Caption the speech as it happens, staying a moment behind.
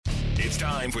It's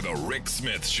time for the Rick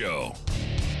Smith Show.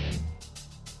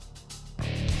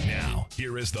 Now,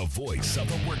 here is the voice of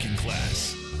the working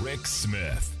class, Rick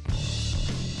Smith.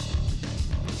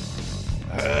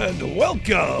 And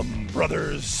welcome,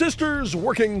 brothers, sisters,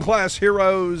 working class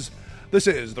heroes. This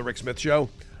is the Rick Smith Show.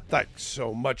 Thanks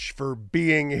so much for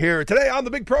being here today on the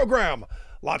big program.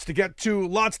 Lots to get to,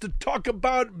 lots to talk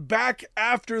about back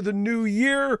after the new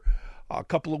year. A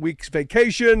couple of weeks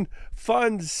vacation,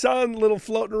 fun sun, little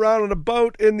floating around on a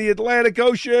boat in the Atlantic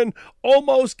Ocean.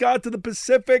 Almost got to the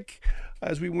Pacific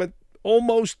as we went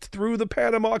almost through the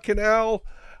Panama Canal.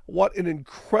 What an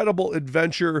incredible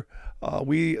adventure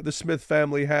the Smith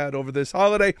family had over this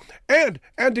holiday. And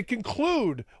to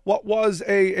conclude what was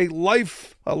a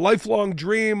lifelong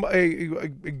dream, a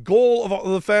goal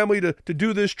of the family to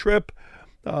do this trip,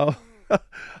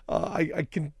 I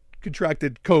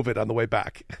contracted COVID on the way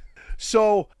back.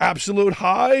 So absolute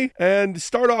high, and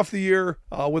start off the year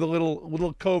with a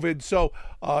little COVID. So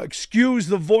excuse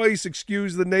the voice,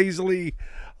 excuse the nasally,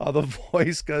 the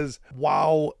voice, because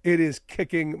wow, it is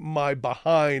kicking my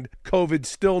behind. COVID's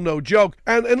still no joke.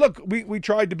 And look, we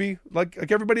tried to be like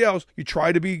everybody else. You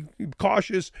try to be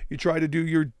cautious. You try to do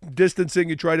your distancing.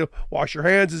 You try to wash your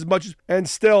hands as much as, and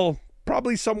still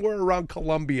probably somewhere around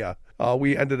Colombia,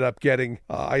 we ended up getting.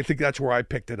 I think that's where I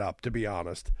picked it up, to be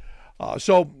honest.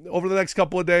 So over the next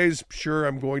couple of days, sure,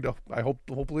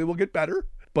 hopefully we'll get better.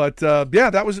 But yeah,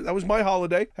 that was my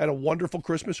holiday. Had a wonderful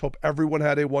Christmas. Hope everyone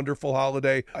had a wonderful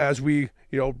holiday as we,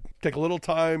 take a little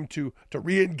time to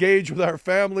re-engage with our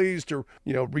families, to,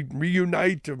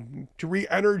 reunite, to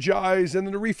re-energize, and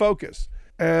then to refocus.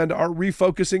 And our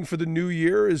refocusing for the new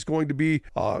year is going to be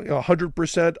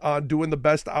 100% on doing the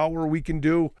best hour we can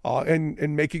do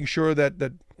and making sure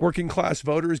that working class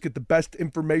voters get the best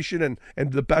information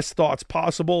and the best thoughts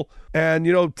possible. And,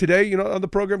 today, on the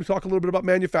program, we talk a little bit about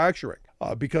manufacturing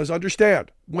because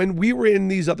understand, when we were in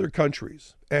these other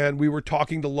countries and we were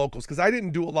talking to locals, because I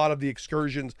didn't do a lot of the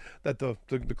excursions that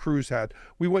the crews had,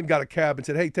 we went and got a cab and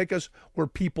said, hey, take us where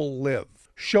people live.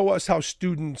 Show us how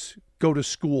students go to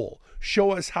school.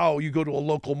 Show us how you go to a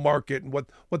local market and what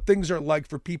things are like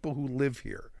for people who live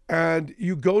here. And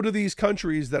you go to these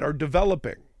countries that are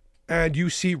developing and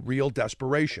you see real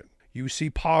desperation. You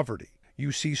see poverty.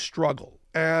 You see struggle.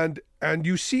 And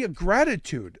you see a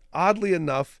gratitude, oddly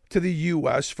enough, to the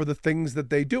U.S. for the things that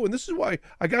they do. And this is why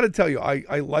I got to tell you,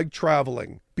 I like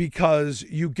traveling, because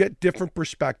you get different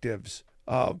perspectives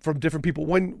from different people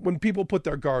when people put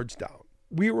their guards down.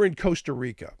 We were in Costa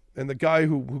Rica, and the guy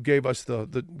who gave us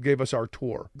gave us our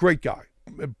tour, great guy,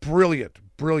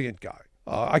 brilliant guy.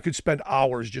 I could spend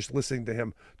hours just listening to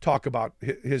him talk about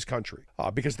his country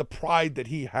because the pride that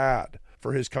he had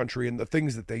for his country and the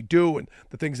things that they do and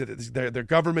the things that their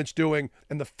government's doing,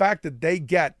 and the fact that they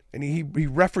get, and he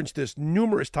referenced this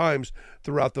numerous times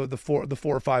throughout the 4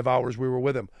 or 5 hours we were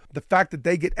with him, the fact that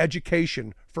they get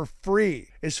education for free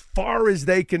as far as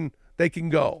they can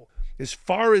go. As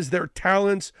far as their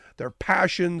talents, their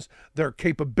passions, their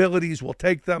capabilities will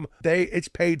take them, it's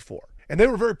paid for. And they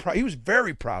were very proud. He was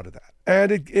very proud of that.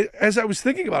 And as I was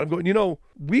thinking about it, I'm going,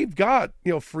 we've got,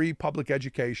 free public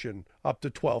education up to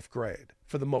 12th grade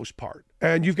for the most part.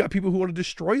 And you've got people who want to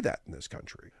destroy that in this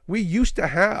country. We used to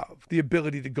have the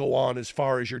ability to go on as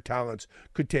far as your talents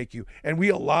could take you. And we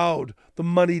allowed the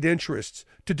moneyed interests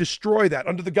to destroy that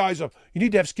under the guise of, you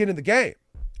need to have skin in the game.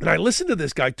 And I listened to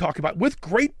this guy talk about, with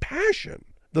great passion,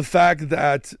 the fact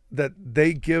that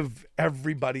they give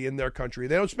everybody in their country,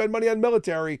 they don't spend money on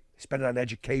military, they spend it on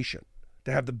education,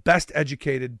 to have the best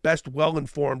educated, best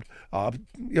well-informed,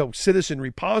 citizenry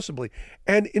possibly.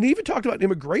 And even talked about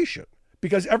immigration,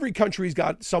 because every country's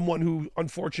got someone who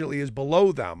unfortunately is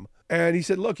below them. And he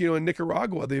said, look, in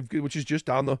Nicaragua, which is just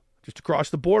across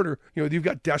the border, you've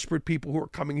got desperate people who are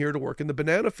coming here to work in the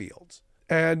banana fields.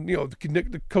 And,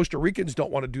 the Costa Ricans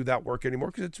don't want to do that work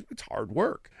anymore because it's hard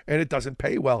work and it doesn't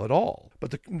pay well at all.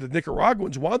 But the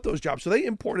Nicaraguans want those jobs. So they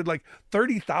imported like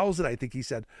 30,000, I think he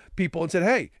said, people, and said,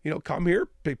 hey, come here,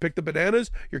 pick the bananas.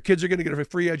 Your kids are going to get a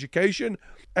free education.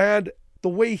 And the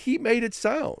way he made it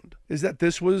sound is that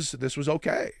this was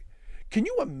okay. Can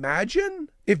you imagine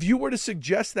if you were to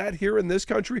suggest that here in this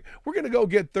country? We're going to go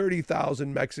get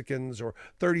 30,000 Mexicans or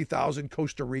 30,000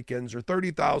 Costa Ricans or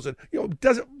 30,000,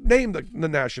 doesn't name the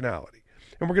nationality.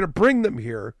 And we're going to bring them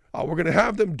here. We're going to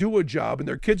have them do a job, and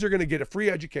their kids are going to get a free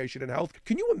education and health.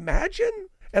 Can you imagine?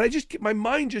 And my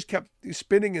mind just kept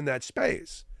spinning in that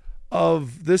space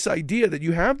of this idea that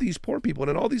you have these poor people, and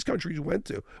in all these countries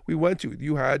we went to,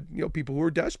 you had, people who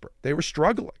were desperate. They were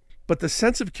struggling. But the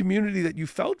sense of community that you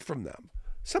felt from them,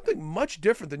 something much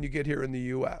different than you get here in the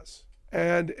U.S.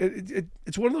 And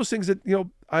it's one of those things that,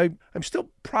 I'm still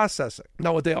processing.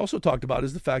 Now, what they also talked about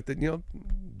is the fact that,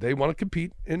 they want to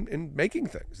compete in making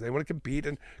things. They want to compete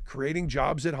in creating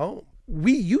jobs at home.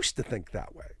 We used to think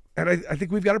that way. And I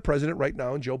think we've got a president right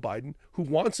now in Joe Biden who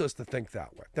wants us to think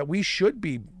that way, that we should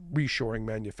be reshoring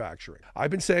manufacturing.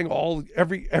 I've been saying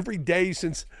every day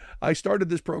since I started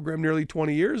this program nearly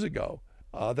 20 years ago,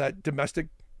 that domestic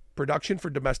production for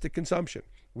domestic consumption,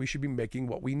 we should be making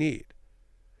what we need.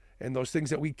 And those things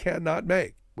that we cannot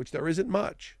make, which there isn't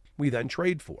much, we then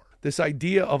trade for. This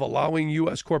idea of allowing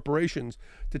U.S. corporations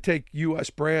to take U.S.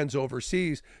 brands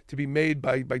overseas to be made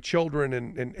by children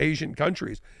in Asian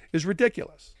countries is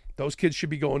ridiculous. Those kids should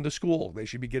be going to school. They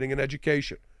should be getting an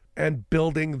education and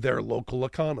building their local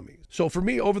economies. So for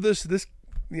me, over this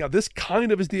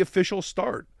kind of is the official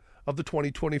start of the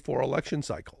 2024 election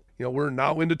cycle. We're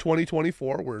now into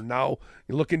 2024. We're now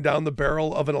looking down the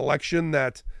barrel of an election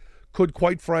that could,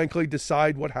 quite frankly,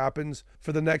 decide what happens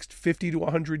for the next 50 to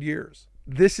 100 years.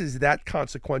 This is that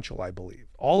consequential, I believe.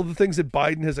 All of the things that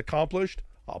Biden has accomplished,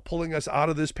 pulling us out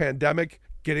of this pandemic,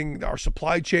 getting our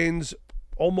supply chains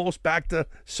almost back to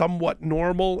somewhat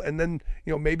normal, and then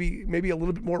maybe a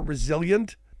little bit more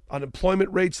resilient.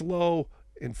 Unemployment rates low,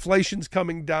 inflation's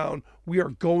coming down. We are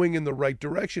going in the right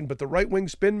direction, but the right-wing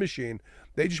spin machine,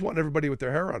 they just want everybody with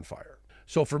their hair on fire.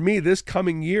 So for me, this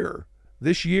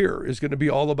year is going to be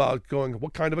all about going,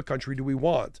 what kind of a country do we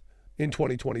want in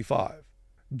 2025?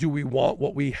 Do we want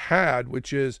what we had,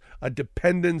 which is a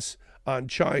dependence on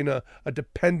China, a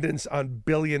dependence on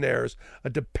billionaires, a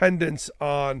dependence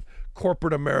on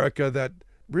corporate America that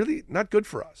really not good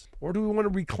for us? Or do we want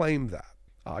to reclaim that?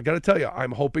 I got to tell you,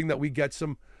 I'm hoping that we get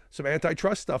some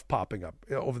antitrust stuff popping up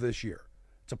over this year.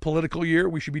 It's a political year.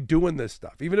 We should be doing this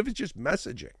stuff, even if it's just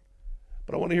messaging.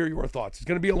 But I want to hear your thoughts. It's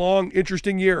going to be a long,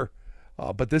 interesting year,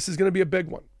 but this is going to be a big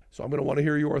one. So I'm going to want to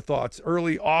hear your thoughts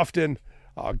early, often.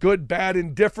 Good, bad,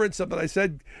 indifferent, something I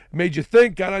said made you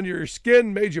think, got under your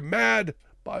skin, made you mad.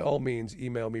 By all means,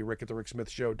 email me,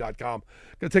 rick@thericksmithshow.com.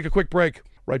 Going to take a quick break.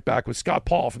 Right back with Scott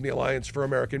Paul from the Alliance for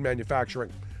American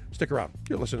Manufacturing. Stick around.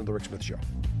 You're listening to The Rick Smith Show.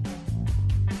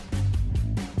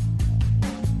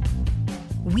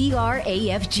 We are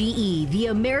AFGE, the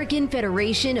American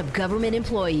Federation of Government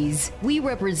Employees. We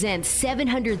represent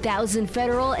 700,000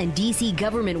 federal and D.C.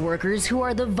 government workers who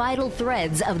are the vital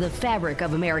threads of the fabric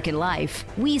of American life.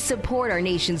 We support our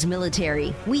nation's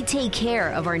military. We take care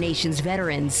of our nation's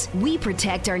veterans. We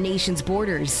protect our nation's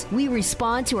borders. We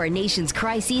respond to our nation's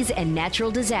crises and natural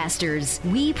disasters.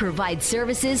 We provide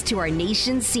services to our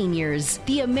nation's seniors.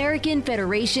 The American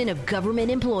Federation of Government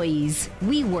Employees.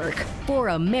 We work for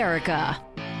America.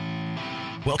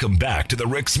 Welcome back to The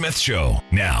Rick Smith Show.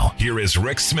 Now, here is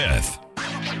Rick Smith.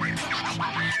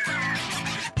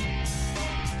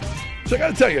 So I got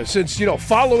to tell you, since,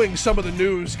 following some of the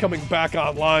news coming back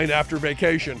online after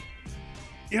vacation,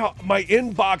 my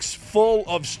inbox full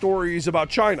of stories about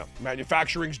China.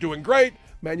 Manufacturing's doing great.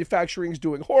 Manufacturing's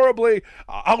doing horribly.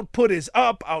 Output is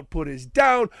up. Output is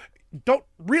down. Don't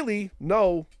really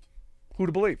know who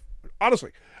to believe,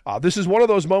 honestly. This is one of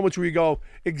those moments where you go,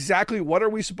 exactly what are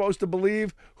we supposed to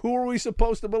believe? Who are we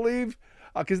supposed to believe?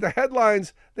 Because the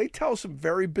headlines, they tell some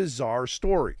very bizarre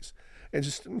stories. And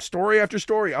just story after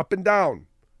story, up and down.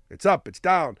 It's up, it's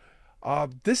down.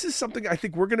 This is something I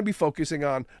think we're going to be focusing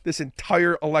on this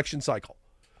entire election cycle.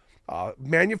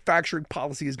 Manufacturing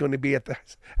policy is going to be at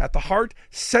the heart,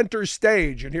 center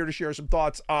stage. And here to share some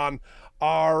thoughts on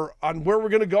where we're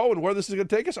going to go and where this is going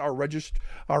to take us, our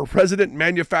resident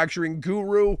manufacturing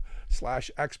guru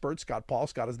 / expert, Scott Paul.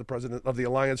 Scott is the president of the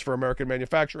Alliance for American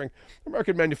Manufacturing,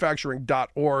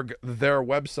 AmericanManufacturing.org, their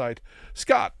website.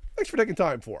 Scott, thanks for taking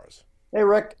time for us. Hey,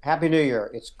 Rick. Happy New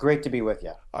Year. It's great to be with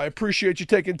you. I appreciate you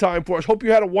taking time for us. Hope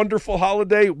you had a wonderful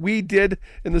holiday. We did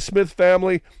in the Smith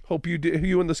family. Hope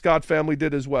you and the Scott family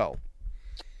did as well.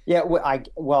 Yeah,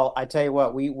 I tell you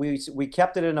what, we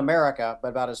kept it in America, but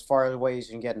about as far away as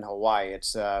you can get in Hawaii.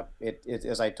 It's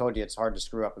as I told you, it's hard to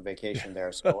screw up a vacation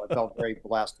there. So I felt very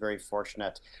blessed, very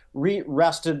fortunate,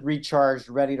 rested, recharged,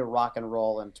 ready to rock and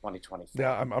roll in 2024.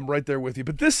 Yeah, I'm right there with you.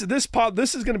 But this is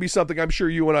going to be something I'm sure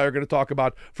you and I are going to talk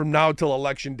about from now till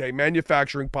Election Day.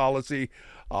 Manufacturing policy.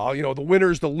 The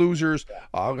winners, the losers.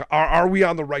 Are we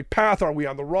on the right path? Are we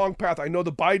on the wrong path? I know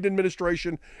the Biden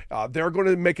administration, they're going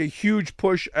to make a huge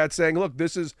push at saying, look,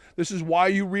 this is why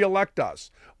you reelect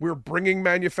us. We're bringing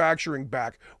manufacturing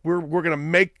back. We're going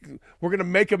to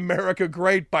make America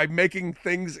great by making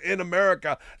things in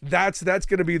America. That's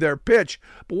going to be their pitch.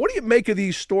 But what do you make of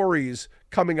these stories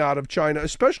coming out of China,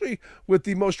 especially with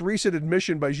the most recent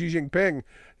admission by Xi Jinping,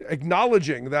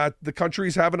 acknowledging that the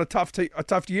country's having a tough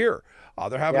year.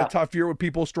 They're having a tough year with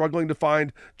people struggling to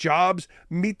find jobs,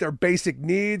 meet their basic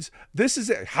needs. This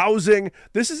is housing.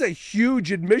 This is a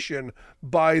huge admission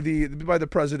by the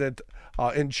president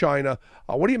in China.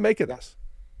 What do you make of this?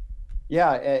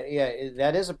 Yeah,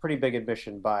 that is a pretty big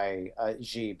admission by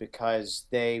Xi, because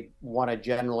they want to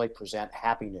generally present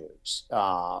happy news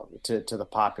to the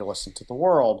populace and to the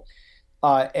world.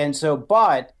 But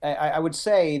I would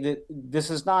say that this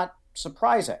is not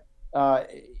surprising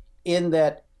in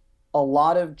that a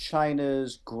lot of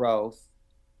China's growth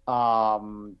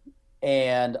and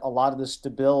a lot of the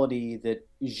stability that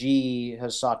Xi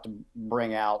has sought to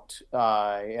bring out,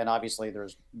 and obviously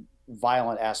there's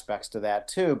violent aspects to that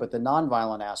too, but the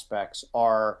nonviolent aspects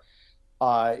are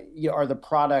the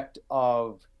product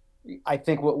of, I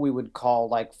think, what we would call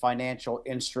like financial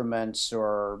instruments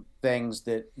or things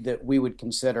that we would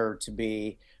consider to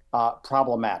be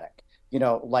problematic.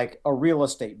 Like a real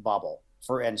estate bubble,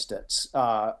 for instance,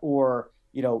 or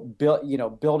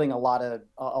building a lot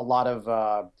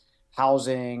of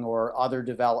housing or other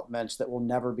developments that will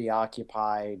never be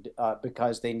occupied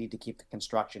because they need to keep the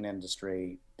construction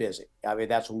industry busy. I mean,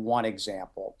 that's one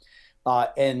example,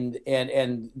 and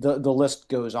the list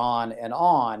goes on and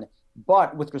on.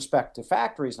 But with respect to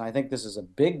factories, and I think this is a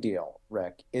big deal,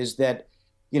 Rick, is that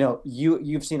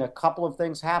you've seen a couple of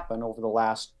things happen over the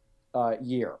last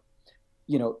year.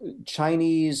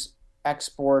 Chinese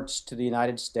exports to the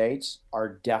United States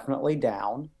are definitely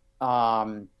down.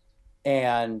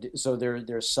 And so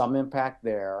there's some impact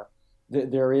there.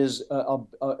 There is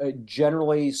a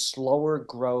generally slower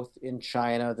growth in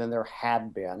China than there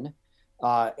had been.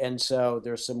 And so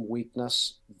there's some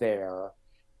weakness there.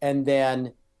 And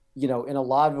then, in a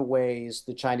lot of ways,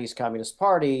 the Chinese Communist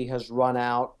Party has run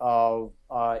out of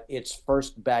its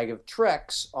first bag of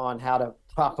tricks on how to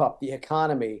prop up the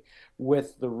economy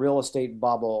with the real estate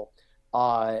bubble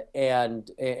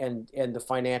and the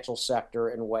financial sector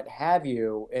and what have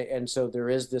you. And so there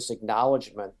is this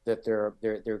acknowledgement that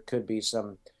there could be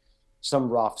some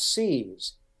rough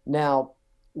seas. Now,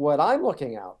 what I'm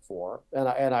looking out for, and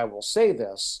I will say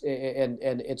this, and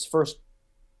it's first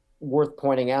worth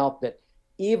pointing out that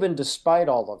even despite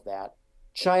all of that,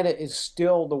 China is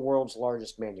still the world's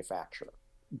largest manufacturer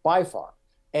by far.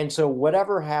 And so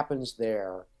whatever happens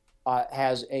there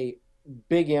has a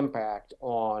big impact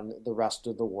on the rest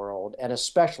of the world, and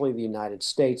especially the United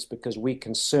States, because we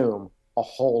consume a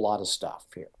whole lot of stuff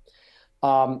here.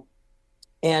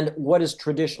 And what has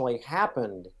traditionally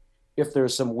happened if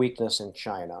there's some weakness in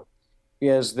China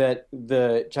is that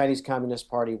the Chinese Communist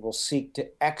Party will seek to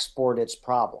export its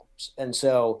problems. And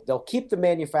so they'll keep the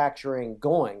manufacturing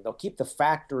going, they'll keep the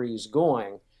factories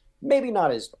going, maybe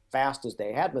not as fast as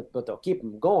they had, but they'll keep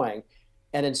them going.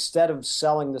 And instead of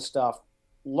selling the stuff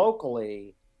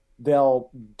locally,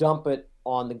 they'll dump it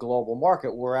on the global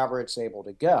market wherever it's able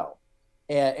to go.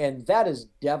 And that has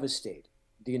devastated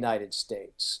the United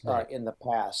States in the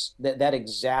past. That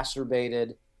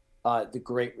exacerbated the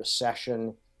Great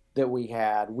Recession that we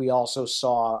had. We also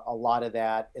saw a lot of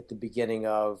that at the beginning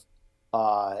of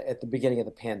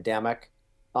the pandemic.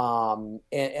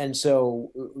 And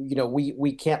so,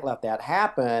 we can't let that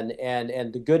happen.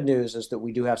 And the good news is that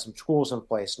we do have some tools in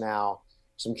place now,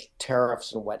 some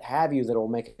tariffs and what have you, that will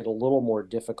make it a little more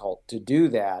difficult to do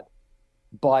that.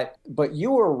 But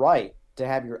you were right to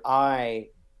have your eye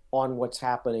on what's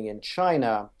happening in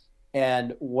China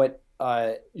and what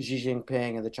Xi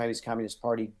Jinping and the Chinese Communist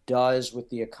Party does with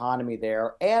the economy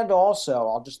there. And also,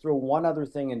 I'll just throw one other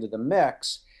thing into the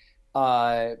mix,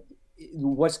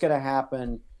 what's going to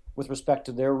happen with respect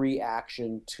to their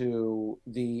reaction to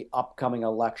the upcoming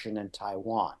election in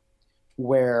Taiwan,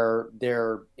 where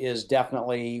there is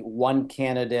definitely one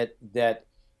candidate that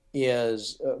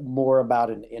is more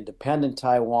about an independent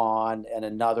Taiwan and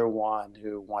another one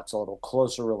who wants a little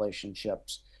closer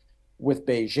relationships with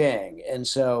Beijing. And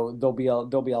so there'll be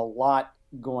a lot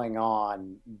going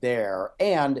on there.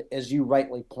 And as you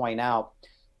rightly point out,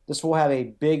 this will have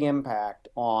a big impact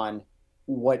on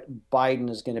what Biden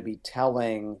is going to be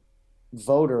telling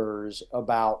voters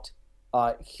about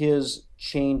his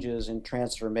changes and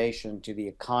transformation to the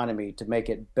economy to make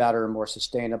it better, more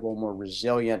sustainable, more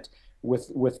resilient,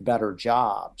 with better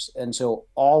jobs. And so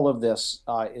all of this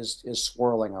is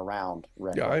swirling around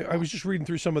right now. Yeah, I was just reading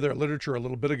through some of their literature a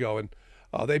little bit ago, and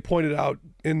they pointed out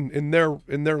in their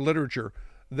literature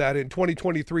that in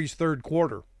 2023's third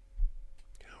quarter,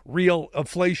 real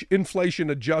inflation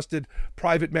adjusted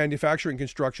private manufacturing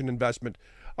construction investment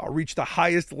reached the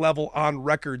highest level on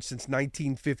record since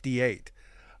 1958.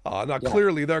 Now,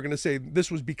 clearly, they're going to say this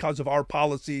was because of our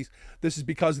policies. This is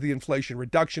because of the Inflation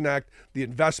Reduction Act, the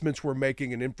investments we're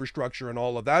making in infrastructure and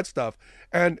all of that stuff.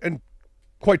 And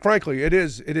quite frankly, it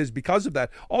is because of that.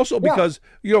 Also because,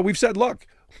 we've said, look,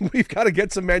 we've got to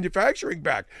get some manufacturing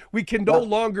back. We can no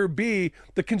longer be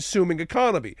the consuming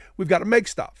economy. We've got to make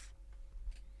stuff.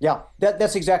 Yeah,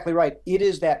 that's exactly right. It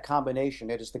is that combination.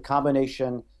 It is the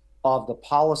combination of the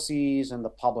policies and the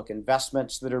public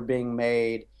investments that are being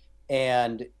made.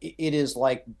 And it is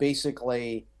like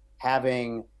basically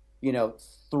having,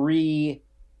 3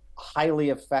 highly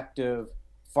effective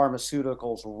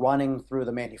pharmaceuticals running through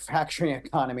the manufacturing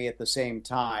economy at the same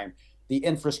time. The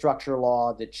infrastructure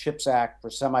law, the CHIPS Act for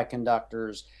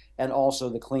semiconductors, and also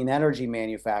the clean energy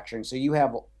manufacturing. So you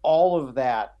have all of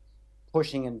that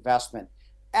pushing investment.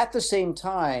 At the same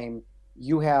time,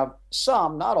 you have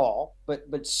some, not all,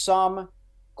 but some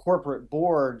corporate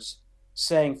boards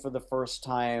saying for the first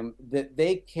time that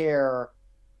they care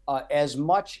as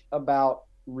much about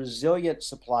resilient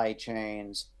supply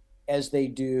chains as they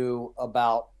do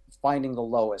about finding the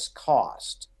lowest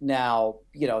cost. Now,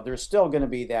 there's still going to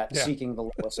be that seeking the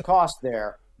lowest cost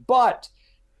there, but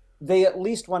they at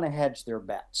least want to hedge their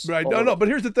bets. Right. No, but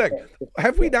here's the thing.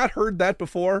 Have we not heard that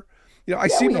before? I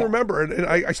seem to remember, and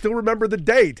I still remember the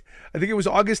date. I think it was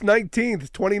August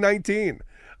 19th, 2019.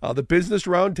 The Business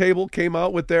Roundtable came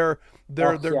out with their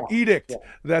edict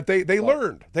that they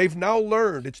learned. They've now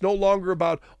learned. It's no longer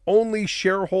about only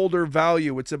shareholder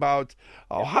value. It's about,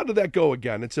 how did that go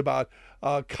again? It's about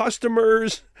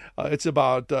customers. It's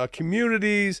about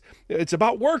communities. It's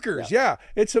about workers. Yeah,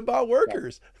 it's about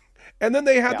workers. And then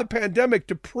they had the pandemic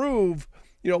to prove,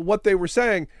 what they were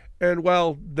saying. And,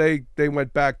 well, they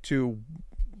went back to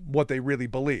what they really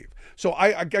believe. So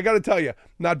I got to tell you,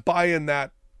 not buying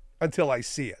that until I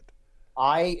see it.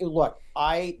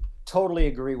 I totally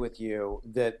agree with you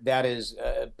that is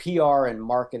a PR and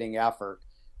marketing effort.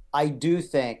 I do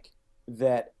think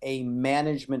that a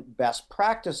management best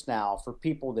practice now for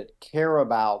people that care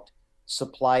about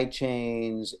supply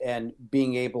chains and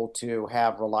being able to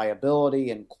have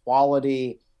reliability and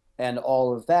quality and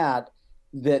all of that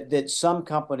some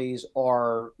companies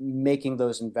are making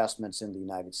those investments in the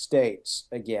United States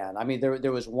again. I mean,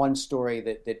 there was one story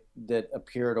that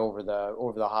appeared over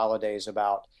the holidays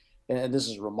about, and this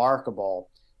is remarkable,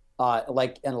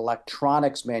 like an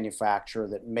electronics manufacturer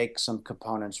that makes some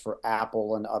components for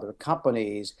Apple and other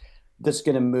companies that's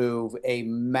going to move a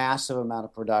massive amount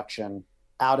of production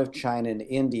out of China and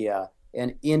India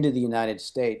and into the United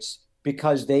States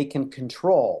because they can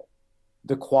control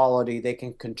the quality, they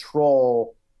can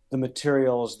control the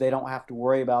materials, they don't have to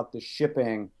worry about the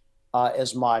shipping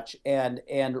as much. And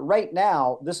right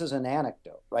now, this is an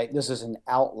anecdote, right? This is an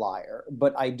outlier,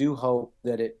 but I do hope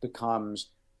that it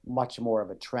becomes much more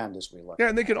of a trend as we look. Yeah,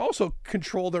 and they can also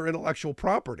control their intellectual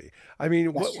property. I mean,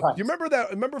 right. You remember that?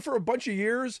 Remember for a bunch of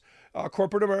years,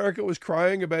 corporate America was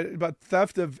crying about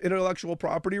theft of intellectual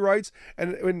property rights,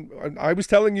 and I was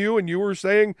telling you, and you were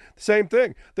saying the same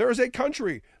thing. There is a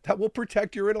country that will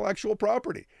protect your intellectual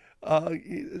property,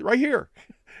 right here.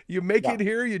 You make it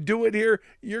here, you do it here,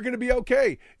 you're going to be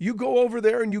okay. You go over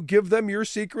there and you give them your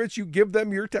secrets, you give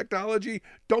them your technology.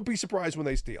 Don't be surprised when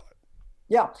they steal it.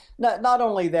 Yeah, not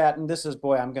only that, and this is,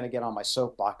 boy, I'm going to get on my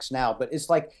soapbox now, but it's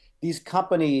like these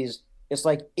companies, it's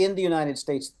like in the United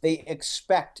States, they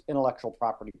expect intellectual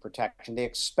property protection. They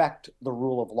expect the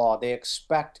rule of law. They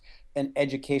expect an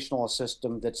educational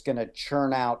system that's going to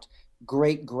churn out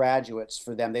great graduates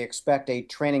for them. They expect a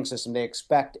training system. They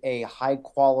expect a high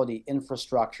quality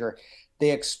infrastructure.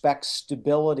 They expect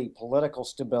stability, political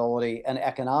stability, and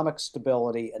economic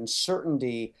stability and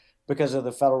certainty because of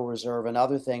the Federal Reserve and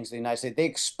other things in the United States. They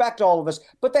expect all of us,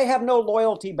 but they have no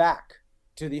loyalty back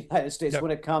to the United States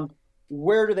when it comes,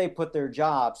 where do they put their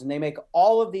jobs? And they make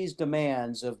all of these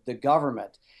demands of the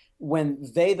government when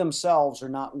they themselves are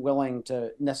not willing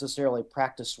to necessarily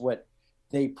practice what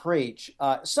they preach.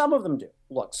 Some of them do.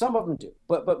 Look, some of them do,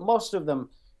 but most of them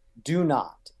do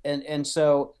not. And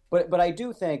so, but I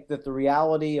do think that the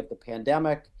reality of the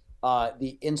pandemic,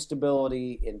 the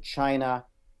instability in China,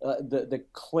 the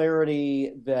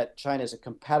clarity that China is a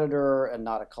competitor and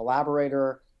not a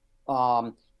collaborator,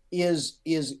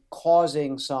 is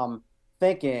causing some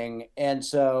thinking. And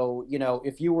so,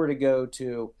 if you were to go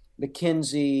to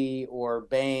McKinsey or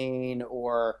Bain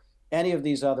or any of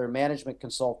these other management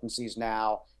consultancies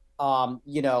now,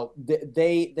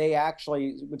 they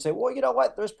actually would say, well, you know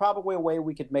what, there's probably a way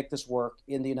we could make this work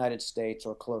in the United States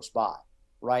or close by,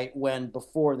 right? When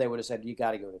before they would have said, you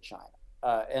got to go to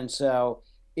China. And so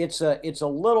it's a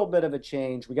little bit of a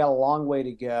change. We got a long way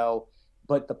to go,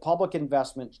 but the public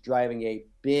investment's driving a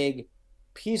big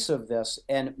piece of this,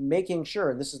 and making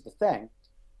sure, this is the thing,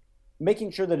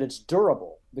 making sure that it's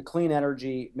durable. The clean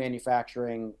energy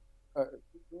manufacturing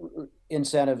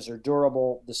incentives are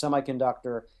durable. The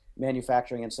semiconductor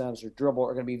manufacturing incentives are durable,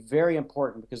 are going to be very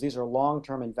important because these are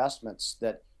long-term investments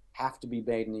that have to be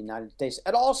made in the United States.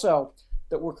 And also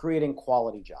that we're creating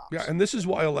quality jobs. Yeah, and this is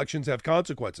why elections have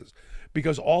consequences,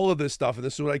 because all of this stuff, and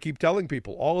this is what I keep telling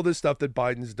people, all of this stuff that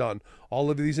Biden's done,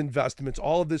 all of these investments,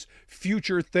 all of this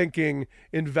future thinking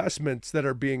investments that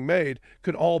are being made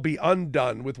could all be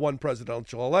undone with one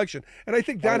presidential election. And I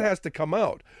think that has to come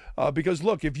out because,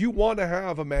 look, if you want to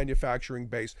have a manufacturing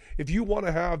base, if you want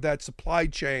to have that supply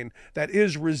chain that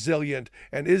is resilient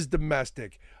and is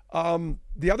domestic,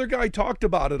 the other guy talked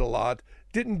about it a lot,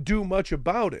 didn't do much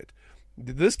about it.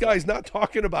 This guy's not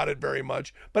talking about it very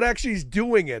much, but actually he's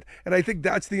doing it. And I think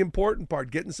that's the important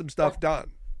part, getting some stuff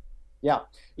done. Yeah,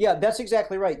 that's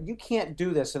exactly right. You can't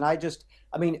do this. And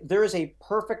there is a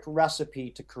perfect recipe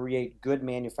to create good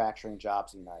manufacturing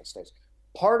jobs in the United States.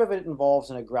 Part of it involves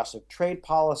an aggressive trade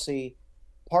policy.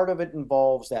 Part of it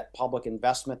involves that public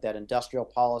investment, that industrial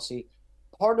policy.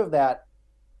 Part of that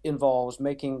involves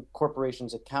making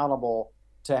corporations accountable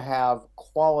to have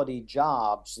quality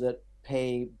jobs that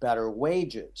pay better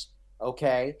wages.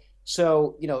 Okay.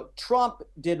 So, Trump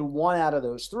did one out of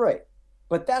those three,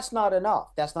 but that's not enough.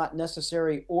 That's not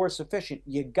necessary or sufficient.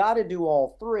 You got to do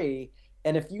all three.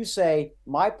 And if you say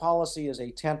my policy is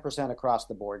a 10% across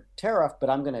the board tariff, but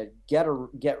I'm going to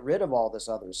get rid of all this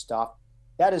other stuff,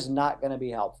 that is not going to be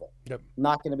helpful. Yep.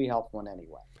 Not going to be helpful in any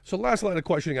way. So last line of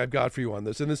questioning I've got for you on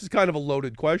this, and this is kind of a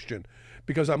loaded question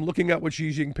because I'm looking at what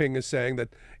Xi Jinping is saying, that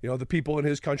the people in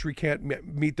his country can't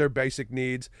meet their basic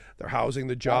needs, their housing,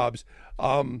 the jobs.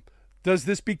 Does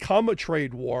this become a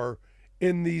trade war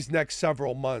in these next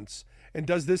several months? And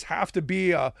does this have to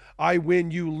be a I win,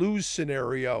 you lose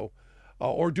scenario?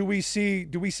 Or do we see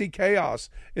chaos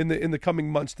in the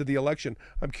coming months to the election?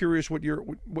 I'm curious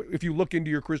if you look into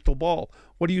your crystal ball,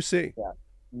 what do you see? Yeah.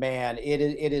 Man, it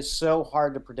is so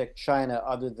hard to predict China,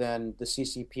 other than the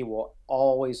CCP will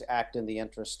always act in the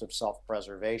interest of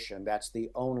self-preservation. That's the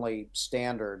only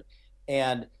standard.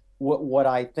 And what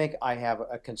I think I have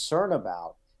a concern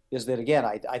about is that, again,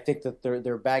 I think that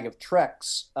their bag of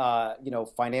tricks,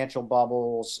 financial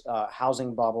bubbles,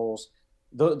 housing bubbles,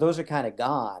 those are kind of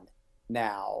gone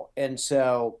now. And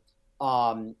so,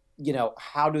 how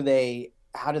do they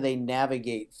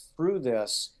navigate through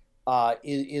this?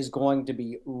 Is going to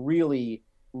be really,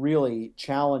 really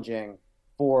challenging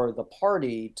for the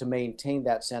party to maintain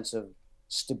that sense of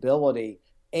stability,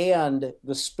 and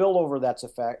the spillover that's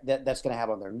going to have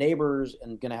on their neighbors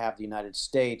and going to have the United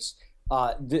States.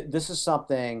 This is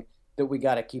something that we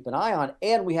got to keep an eye on,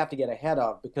 and we have to get ahead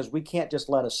of, because we can't just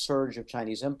let a surge of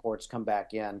Chinese imports come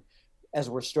back in as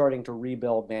we're starting to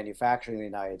rebuild manufacturing in the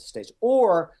United States,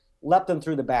 or let them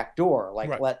through the back door,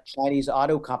 Let Chinese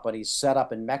auto companies set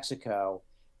up in Mexico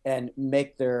and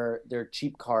make their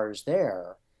cheap cars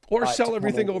there, or sell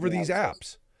everything over these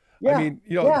apps. Yeah. I mean,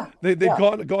 they've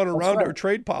gone around our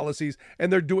trade policies,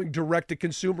 and they're doing direct to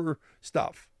consumer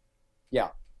stuff. Yeah.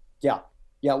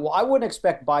 Well, I wouldn't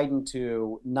expect Biden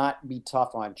to not be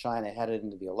tough on China headed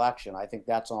into the election. I think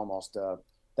that's almost a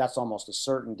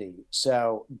certainty.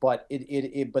 So, but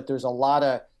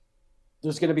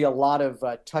there's going to be a lot of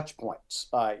touch points,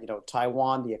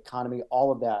 Taiwan, the economy,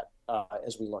 all of that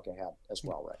as we look ahead as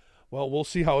well, Rick. Well, we'll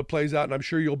see how it plays out, and I'm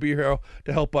sure you'll be here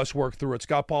to help us work through it.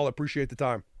 Scott Paul, appreciate the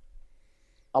time.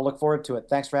 I'll look forward to it.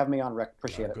 Thanks for having me on, Rick.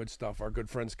 Appreciate it. Good stuff. Our good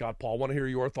friend Scott Paul. Want to hear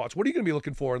your thoughts. What are you going to be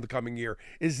looking for in the coming year?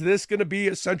 Is this going to be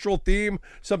a central theme,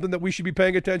 something that we should be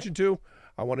paying attention to?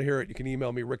 I want to hear it. You can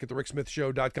email me,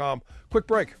 rick@thericksmithshow.com. Quick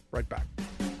break. Right back.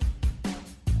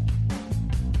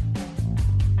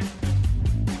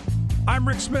 I'm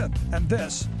Rick Smith, and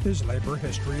this is Labor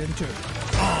History in 2.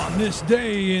 On this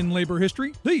day in labor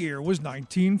history, the year was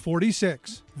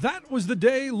 1946. That was the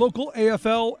day local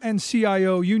AFL and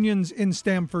CIO unions in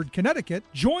Stamford, Connecticut,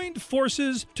 joined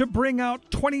forces to bring out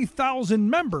 20,000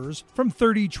 members from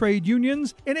 30 trade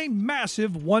unions in a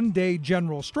massive one-day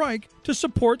general strike to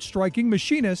support striking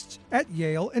machinists at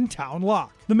Yale and Town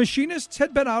Lock. The machinists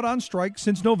had been out on strike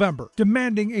since November,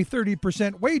 demanding a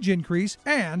 30% wage increase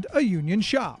and a union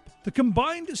shop. The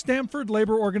combined Stamford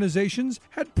labor organizations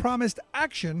had promised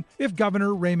action if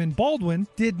Governor Raymond Baldwin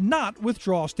did not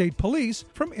withdraw state police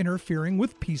from interfering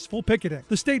with peaceful picketing.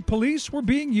 The state police were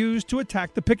being used to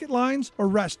attack the picket lines,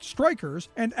 arrest strikers,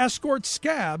 and escort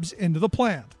scabs into the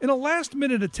plant. In a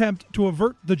last-minute attempt to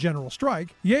avert the general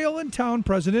strike, Yale and town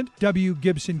president W.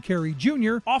 Gibson Carey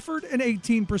Jr. offered an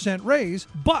 18% raise,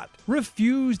 but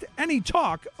refused any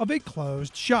talk of a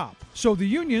closed shop. So the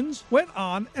unions went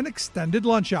on an extended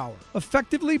lunch hour,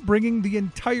 effectively bringing the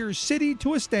entire city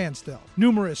to a standstill.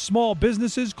 Numerous small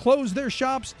businesses closed their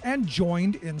shops and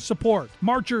joined in support.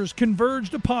 Marchers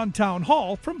converged upon Town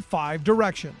Hall from 5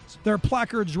 directions. Their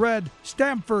placards read,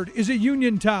 "Stamford is a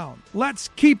union town. Let's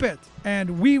keep it,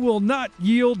 and we will not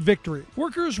yield victory."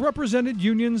 Workers represented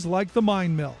unions like the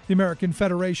Mine Mill, the American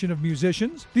Federation of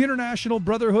Musicians, the International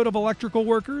Brotherhood of Electrical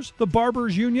Workers, the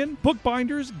Barbers Union,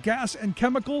 Bookbinders, Gas and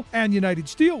Chemical, and United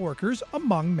Steelworkers,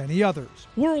 among many others.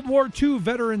 World War II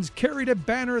veterans carried a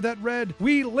banner that read,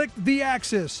 "We licked the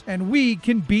Axis, and we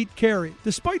can beat Kerry."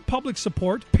 Despite public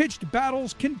support, pitched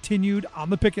battles continued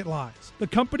on the picket lines. The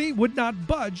company would not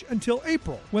budge until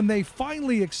April, when they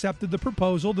finally accepted the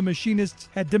proposal the machinists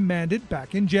had demanded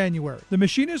back in January. The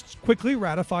machinists quickly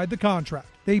ratified the contract.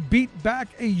 They beat back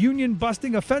a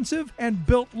union-busting offensive and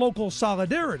built local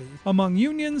solidarity among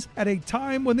unions at a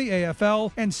time when the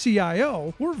AFL and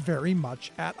CIO were very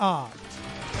much at odds.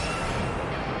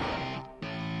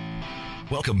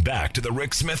 Welcome back to the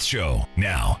Rick Smith Show.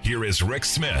 Now, here is Rick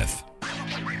Smith.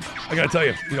 I got to tell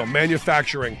you,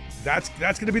 manufacturing, that's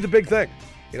going to be the big thing.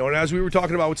 And as we were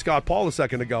talking about with Scott Paul a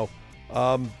second ago,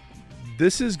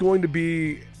 this is going to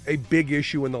be a big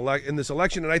issue in this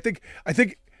election. And I think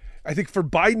for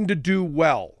Biden to do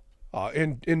well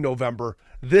in November,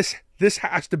 this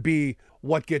has to be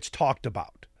what gets talked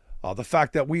about. The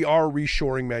fact that we are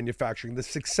reshoring manufacturing, the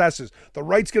successes, the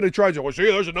right's going to try to, see,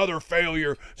 there's another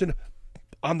failure.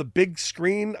 On the big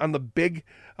screen, on the big,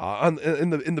 in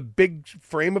the big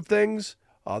frame of things,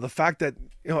 the fact that,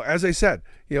 as I said,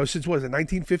 since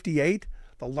 1958,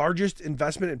 the largest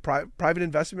investment in private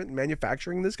investment in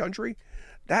manufacturing in this country,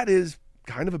 that is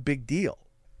kind of a big deal.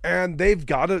 And they've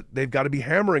got to be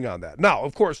hammering on that. Now,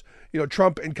 of course,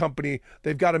 Trump and company,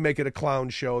 they've got to make it a clown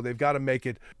show. They've got to make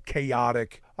it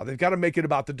chaotic. They've got to make it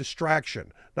about the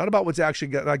distraction, not about what's actually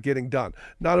not getting done,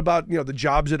 not about, the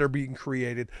jobs that are being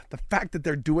created. The fact that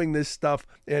they're doing this stuff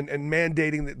and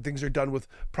mandating that things are done with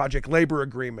project labor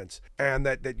agreements and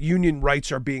that union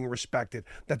rights are being respected,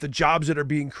 that the jobs that are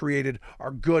being created are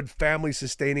good family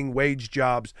sustaining wage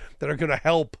jobs that are going to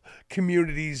help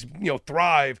communities,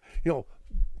 thrive,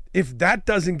 If that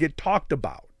doesn't get talked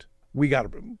about, we got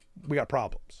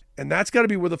problems. And that's got to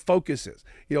be where the focus is.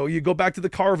 You go back to the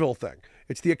Carville thing.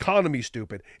 It's the economy,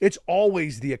 stupid. It's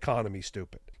always the economy,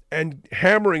 stupid. And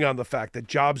hammering on the fact that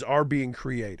jobs are being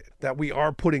created, that we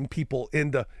are putting people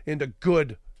into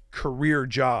good career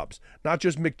jobs, not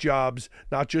just McJobs,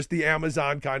 not just the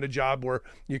Amazon kind of job where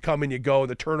you come and you go,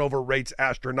 the turnover rate's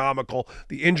astronomical,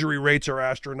 the injury rates are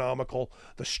astronomical,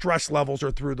 the stress levels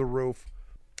are through the roof.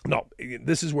 No,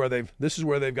 this is where they've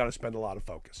got to spend a lot of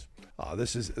focus.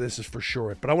 This is for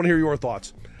sure. But I want to hear your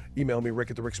thoughts. Email me,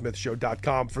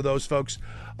 rick@thericksmithshow.com. For those folks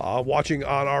watching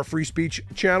on our free speech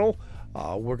channel,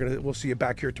 we'll see you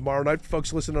back here tomorrow night.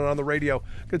 Folks listening on the radio,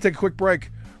 gonna take a quick break.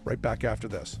 Right back after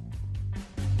this.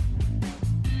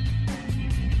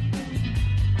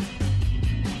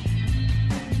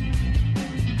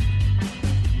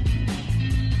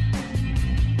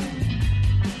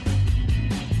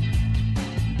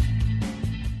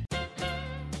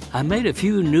 I made a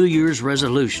few New Year's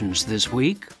resolutions this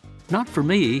week, not for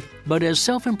me, but as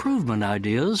self-improvement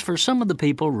ideas for some of the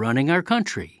people running our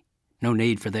country. No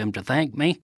need for them to thank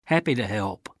me. Happy to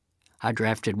help. I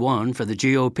drafted one for the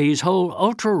GOP's whole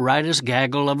ultra-rightist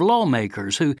gaggle of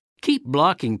lawmakers who keep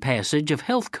blocking passage of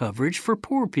health coverage for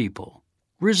poor people.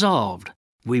 Resolved,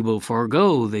 we will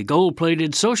forego the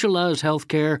gold-plated socialized health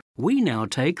care we now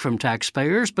take from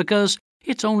taxpayers because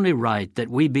it's only right that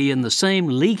we be in the same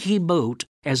leaky boat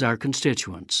as our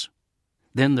constituents.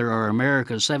 Then there are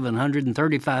America's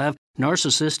 735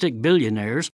 narcissistic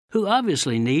billionaires who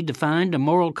obviously need to find a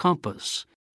moral compass.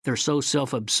 They're so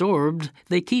self-absorbed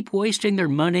they keep wasting their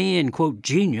money and, quote,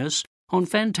 genius on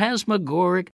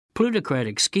phantasmagoric,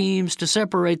 plutocratic schemes to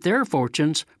separate their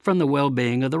fortunes from the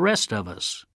well-being of the rest of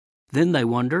us. Then they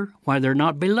wonder why they're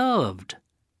not beloved.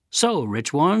 So,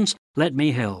 rich ones, let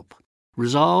me help.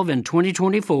 Resolve in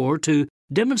 2024 to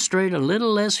demonstrate a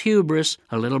little less hubris,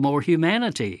 a little more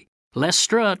humanity, less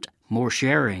strut, more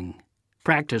sharing.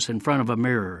 Practice in front of a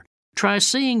mirror. Try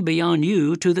seeing beyond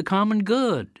you to the common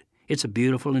good. It's a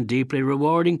beautiful and deeply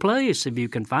rewarding place if you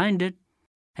can find it.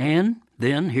 And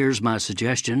then here's my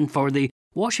suggestion for the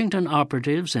Washington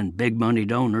operatives and big money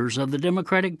donors of the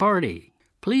Democratic Party.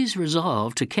 Please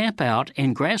resolve to camp out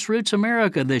in Grassroots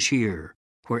America this year,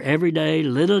 where everyday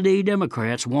little d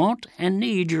Democrats want and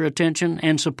need your attention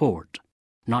and support.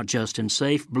 Not just in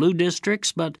safe blue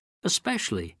districts, but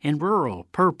especially in rural,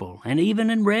 purple, and even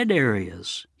in red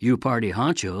areas. You party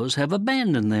honchos have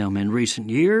abandoned them in recent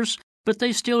years, but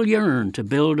they still yearn to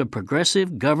build a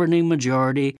progressive governing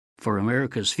majority for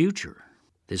America's future.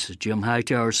 This is Jim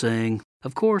Hightower saying,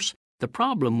 of course, the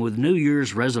problem with New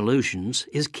Year's resolutions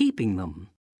is keeping them,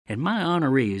 and my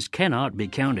honorees cannot be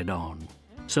counted on.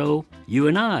 So, you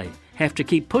and I have to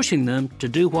keep pushing them to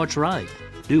do what's right.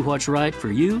 Do what's right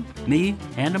for you, me,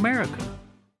 and America.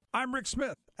 I'm Rick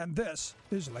Smith, and this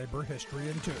is Labor History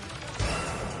in 2.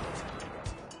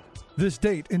 This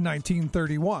date in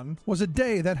 1931 was a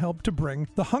day that helped to bring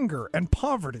the hunger and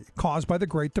poverty caused by the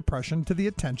Great Depression to the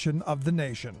attention of the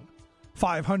nation.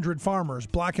 500 farmers,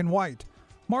 black and white,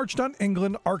 marched on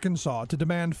England, Arkansas to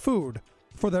demand food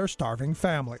for their starving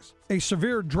families. A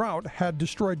severe drought had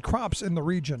destroyed crops in the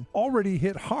region, already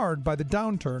hit hard by the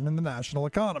downturn in the national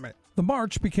economy. The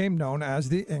march became known as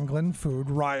the England Food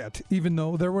Riot, even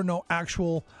though there were no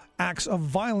actual acts of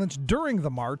violence during the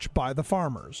march by the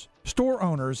farmers. Store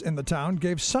owners in the town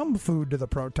gave some food to the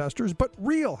protesters, but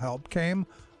real help came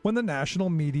when the national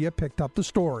media picked up the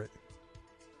story.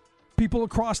 People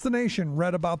across the nation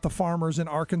read about the farmers in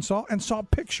Arkansas and saw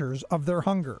pictures of their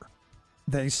hunger.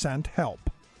 They sent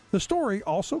help. The story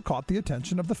also caught the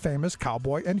attention of the famous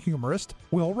cowboy and humorist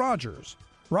Will Rogers.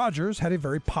 Rogers had a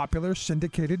very popular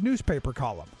syndicated newspaper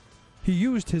column. He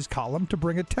used his column to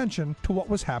bring attention to what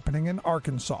was happening in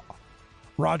Arkansas.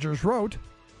 Rogers wrote,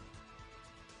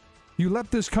 "You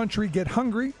let this country get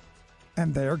hungry,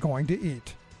 and they are going to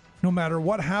eat. No matter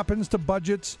what happens to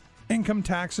budgets, income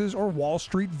taxes, or Wall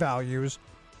Street values,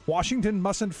 Washington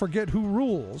mustn't forget who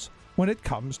rules when it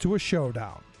comes to a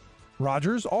showdown."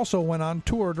 Rogers also went on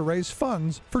tour to raise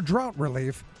funds for drought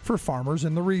relief for farmers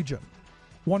in the region.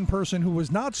 One person who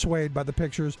was not swayed by the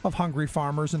pictures of hungry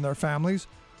farmers and their families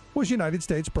was United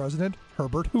States President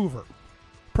Herbert Hoover.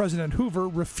 President Hoover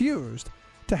refused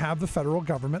to have the federal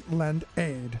government lend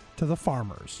aid to the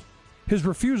farmers. His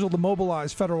refusal to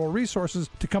mobilize federal resources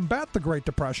to combat the Great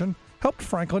Depression helped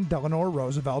Franklin Delano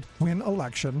Roosevelt win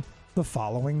election the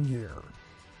following year.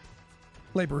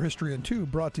 Labor History in 2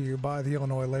 brought to you by the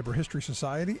Illinois Labor History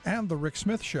Society and The Rick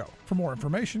Smith Show. For more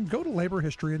information, go to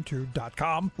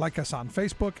laborhistoryin2.com, like us on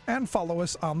Facebook, and follow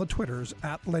us on the Twitters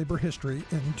at Labor History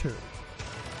in 2.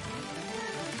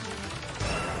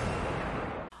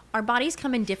 Our bodies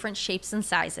come in different shapes and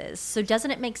sizes, so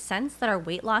doesn't it make sense that our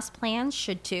weight loss plans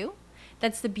should too?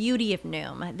 That's the beauty of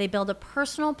Noom. They build a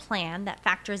personal plan that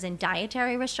factors in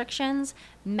dietary restrictions,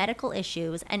 medical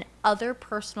issues, and other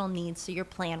personal needs so your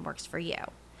plan works for you.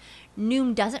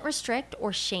 Noom doesn't restrict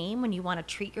or shame when you want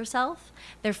to treat yourself.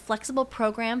 Their flexible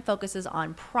program focuses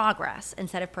on progress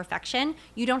instead of perfection.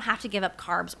 You don't have to give up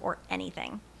carbs or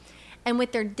anything. And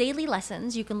with their daily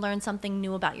lessons, you can learn something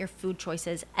new about your food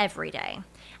choices every day.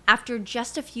 After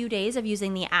just a few days of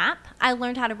using the app, I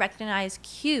learned how to recognize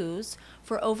cues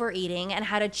for overeating and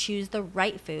how to choose the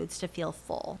right foods to feel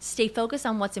full. Stay focused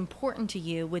on what's important to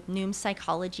you with Noom's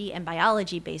psychology and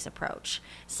biology-based approach.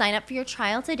 Sign up for your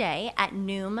trial today at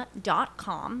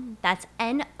Noom.com. That's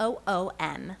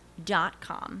Noom.com.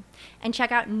 And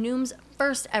check out Noom's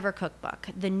first ever cookbook,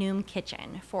 The Noom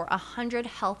Kitchen, for 100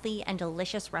 healthy and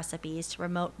delicious recipes to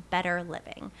promote better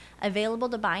living. Available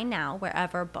to buy now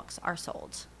wherever books are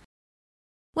sold.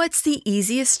 What's the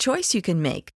easiest choice you can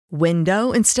make?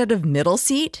 Window instead of middle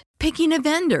seat? Picking a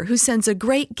vendor who sends a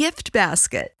great gift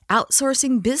basket?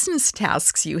 Outsourcing business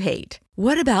tasks you hate?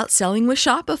 What about selling with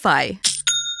Shopify?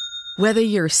 Whether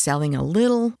you're selling a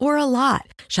little or a lot,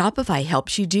 Shopify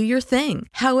helps you do your thing,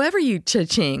 however you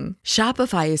cha-ching.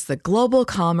 Shopify is the global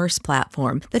commerce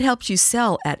platform that helps you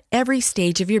sell at every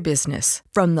stage of your business.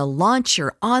 From the launch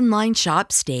your online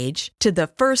shop stage to the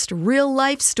first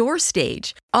real-life store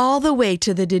stage, all the way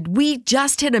to the did we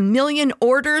just hit 1 million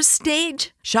orders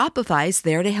stage. Shopify's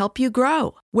there to help you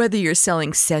grow. Whether you're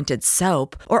selling scented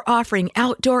soap or offering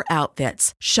outdoor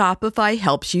outfits, Shopify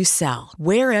helps you sell.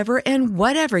 Wherever and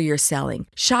whatever you're selling,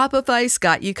 Shopify's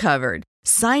got you covered.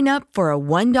 Sign up for a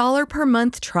 $1 per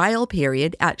month trial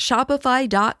period at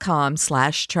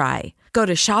shopify.com/try. Go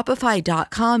to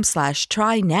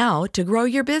shopify.com/try now to grow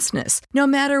your business, no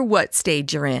matter what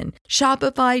stage you're in.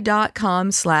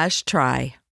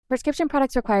 Shopify.com/try. Prescription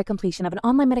products require completion of an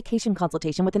online medication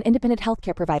consultation with an independent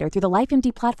healthcare provider through the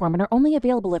LifeMD platform and are only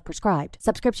available if prescribed.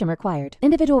 Subscription required.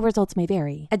 Individual results may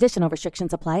vary. Additional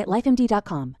restrictions apply at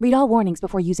lifemd.com. Read all warnings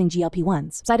before using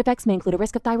GLP-1s. Side effects may include a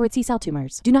risk of thyroid C-cell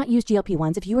tumors. Do not use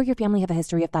GLP-1s if you or your family have a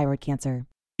history of thyroid cancer.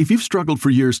 If you've struggled for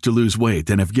years to lose weight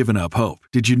and have given up hope,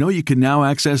 did you know you can now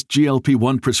access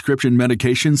GLP-1 prescription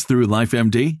medications through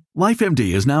LifeMD?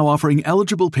 LifeMD is now offering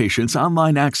eligible patients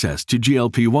online access to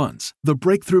GLP-1s, the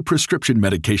breakthrough prescription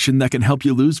medication that can help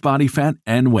you lose body fat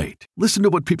and weight. Listen to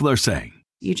what people are saying.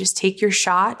 You just take your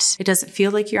shot. It doesn't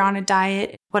feel like you're on a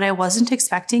diet. What I wasn't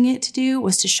expecting it to do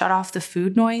was to shut off the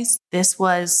food noise. This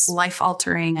was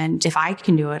life-altering, and if I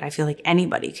can do it, I feel like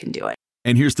anybody can do it.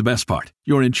 And here's the best part.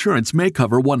 Your insurance may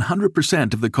cover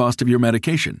 100% of the cost of your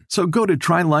medication. So go to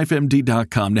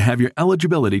TryLifeMD.com to have your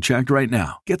eligibility checked right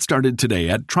now. Get started today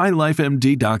at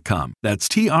TryLifeMD.com. That's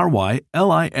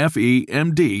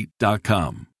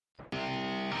TryLifeMD.com.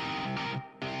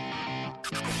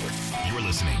 You're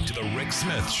listening to The Rick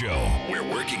Smith Show, where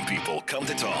working people come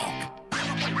to talk.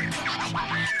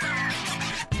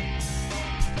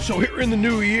 So here in the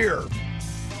new year,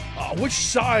 which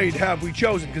side have we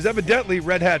chosen? Because evidently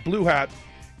red hat, blue hat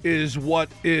is what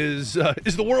is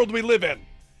the world we live in.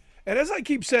 And as I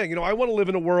keep saying, I want to live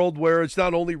in a world where it's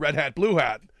not only red hat, blue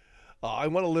hat. I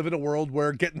want to live in a world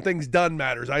where getting things done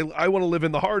matters. I want to live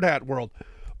in the hard hat world.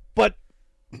 But,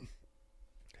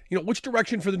 which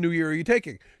direction for the new year are you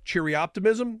taking? Cheery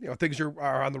optimism? Things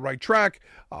are on the right track.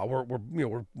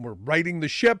 We're righting the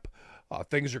ship.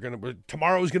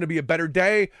 Tomorrow's going to be a better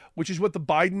day, which is what the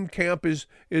Biden camp is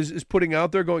putting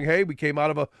out there, going, hey, we came out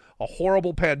of a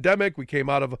horrible pandemic. We came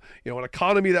out of an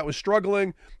economy that was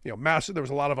struggling, massive. There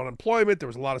was a lot of unemployment. There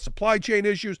was a lot of supply chain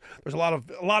issues. There's a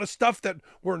lot of stuff that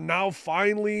we're now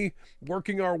finally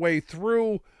working our way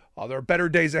through. There are better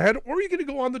days ahead. Or are you going to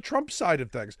go on the Trump side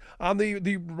of things, on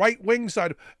the right-wing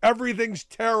side? Everything's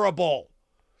terrible.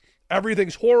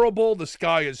 Everything's horrible. The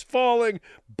sky is falling.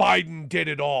 Biden did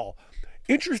it all.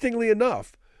 Interestingly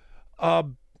enough,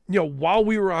 while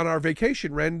we were on our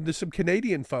vacation, ran into some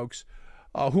Canadian folks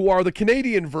who are the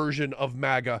Canadian version of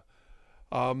MAGA.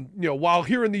 While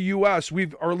here in the U.S.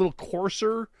 we are a little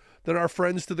coarser than our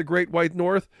friends to the Great White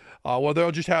North,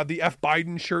 they'll just have the F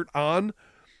Biden shirt on.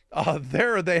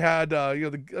 There they had,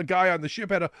 a guy on the ship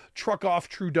had a truck off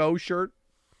Trudeau shirt,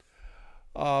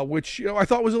 which I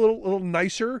thought was a little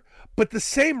nicer, but the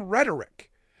same rhetoric.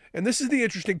 And this is the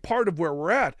interesting part of where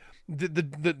we're at.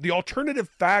 The alternative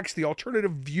facts, the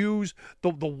alternative views, the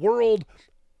world,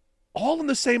 all in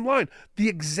the same line. The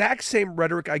exact same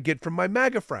rhetoric I get from my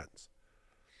MAGA friends.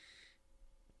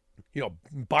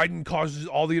 Biden causes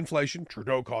all the inflation.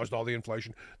 Trudeau caused all the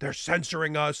inflation. They're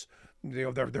censoring us.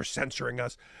 They're censoring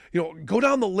us. Go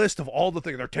down the list of all the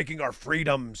things. They're taking our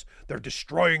freedoms. They're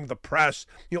destroying the press.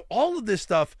 All of this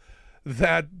stuff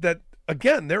that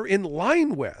again, they're in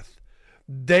line with.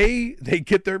 They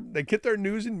get their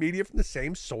news and media from the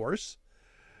same source.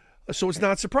 So it's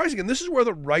not surprising. And this is where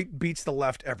the right beats the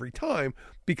left every time,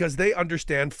 because they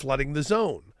understand flooding the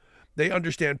zone. They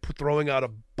understand throwing out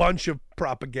a bunch of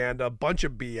propaganda, a bunch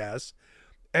of BS.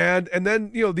 And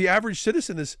then, the average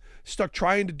citizen is stuck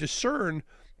trying to discern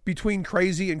between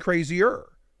crazy and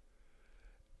crazier.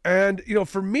 And,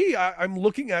 for me, I'm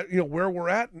looking at, where we're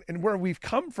at and where we've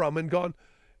come from and gone,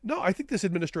 no, I think this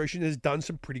administration has done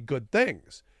some pretty good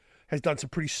things, has done some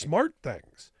pretty smart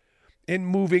things in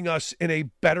moving us in a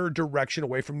better direction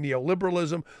away from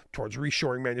neoliberalism towards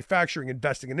reshoring manufacturing,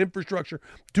 investing in infrastructure,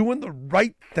 doing the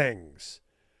right things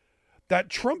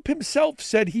that Trump himself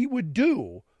said he would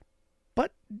do,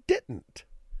 but didn't.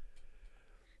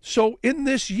 So in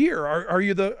this year, are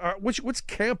you which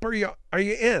camp are you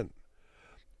in?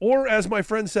 Or as my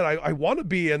friend said, I want to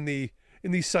be in the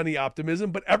sunny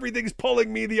optimism, but everything's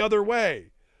pulling me the other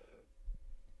way.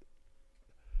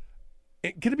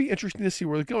 It's going to be interesting to see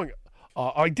where they're going.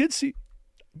 I did see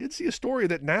a story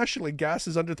that nationally gas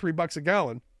is under $3 a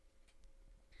gallon.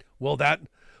 Will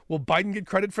Biden get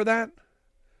credit for that?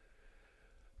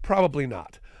 Probably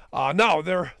not. No,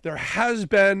 there has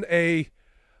been a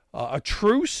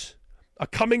truce, a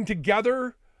coming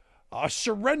together, a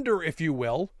surrender, if you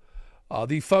will.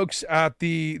 The folks at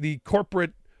the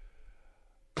corporate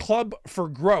Club for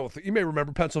Growth. You may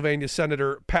remember Pennsylvania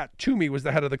Senator Pat Toomey was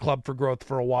the head of the Club for Growth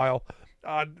for a while.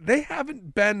 They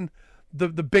haven't been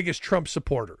the biggest Trump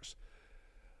supporters.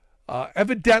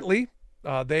 Evidently,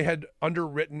 they had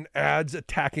underwritten ads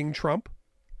attacking Trump.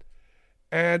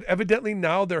 And evidently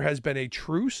now there has been a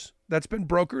truce that's been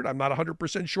brokered. I'm not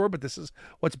 100% sure, but this is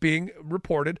what's being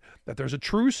reported, that there's a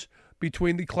truce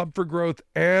between the Club for Growth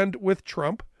and with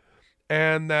Trump.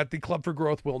 and that the Club for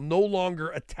Growth will no longer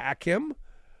attack him.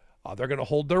 They're going to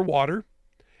hold their water,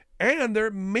 and there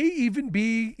may even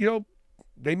be,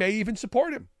 they may even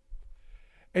support him.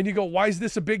 And you go, why is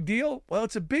this a big deal? Well,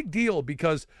 it's a big deal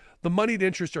because the moneyed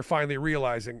interests are finally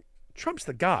realizing Trump's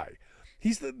the guy.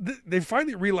 They're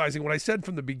finally realizing what I said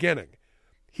from the beginning.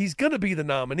 He's going to be the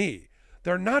nominee.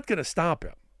 They're not going to stop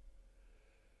him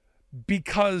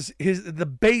because the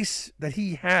base that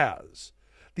he has,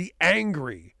 the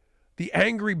angry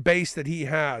base that he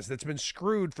has that's been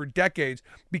screwed for decades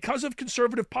because of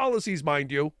conservative policies,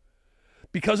 mind you,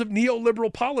 because of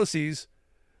neoliberal policies,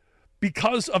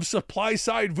 because of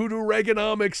supply-side voodoo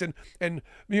Reaganomics and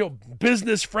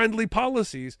business-friendly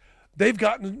policies, they've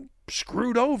gotten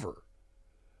screwed over.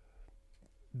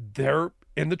 They're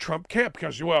in the Trump camp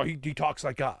because, well, he talks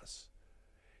like us.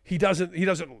 He doesn't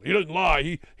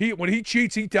lie. He when he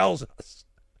cheats, he tells us.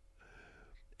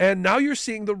 And now you're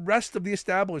seeing the rest of the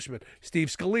establishment. Steve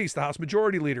Scalise, the House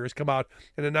Majority Leader, has come out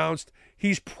and announced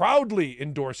he's proudly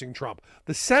endorsing Trump.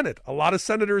 The Senate, a lot of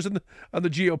senators on the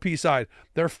GOP side,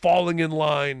 they're falling in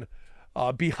line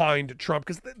behind Trump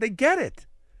because they get it.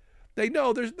 They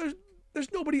know there's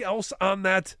nobody else on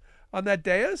that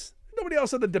dais. Nobody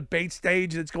else on the debate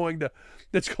stage that's going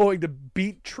to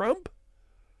beat Trump.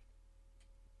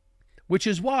 Which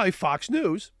is why Fox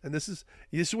News, and this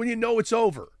is when you know it's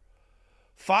over.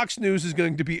 Fox News is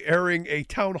going to be airing a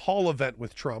town hall event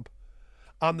with Trump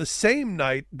on the same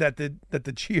night that the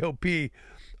GOP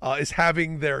is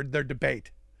having their debate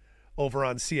over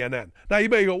on CNN. Now you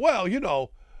may go, well,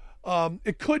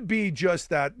 it could be just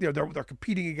that they're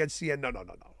competing against CNN. No.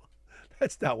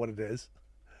 That's not what it is.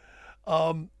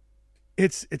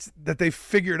 It's that they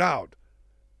figured out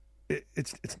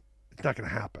it's not going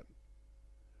to happen.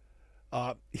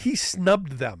 He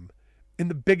snubbed them in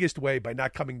the biggest way by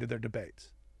not coming to their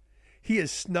debates. He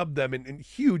has snubbed them in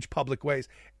huge public ways,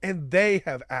 and they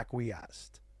have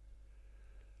acquiesced.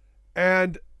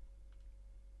 And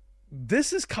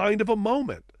this is kind of a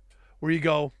moment where you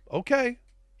go, okay,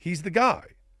 he's the guy.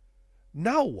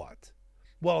 Now what?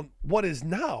 Well, what is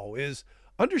now is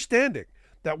understanding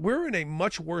that we're in a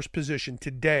much worse position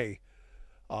today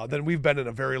than we've been in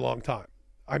a very long time.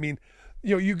 I mean,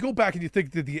 you go back and you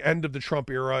think to the end of the Trump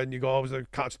era and you go, it was a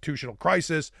constitutional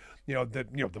crisis, the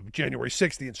January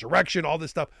 6th, the insurrection, all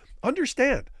this stuff.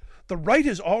 Understand, the right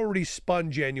has already spun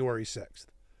January 6th.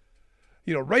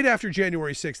 Right after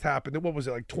January 6th happened, what was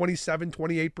it, like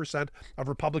 28% of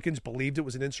Republicans believed it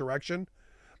was an insurrection?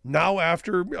 Now,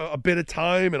 after a bit of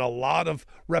time and a lot of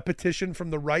repetition from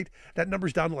the right, that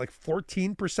number's down to like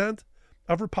 14%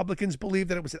 of Republicans believe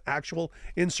that it was an actual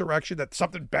insurrection, that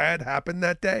something bad happened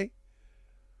that day.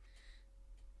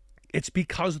 It's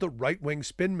because the right-wing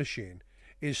spin machine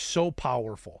is so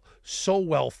powerful, so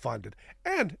well-funded,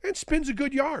 and spins a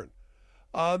good yarn.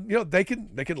 They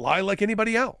can lie like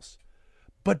anybody else,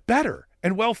 but better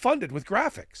and well-funded with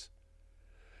graphics.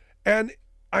 And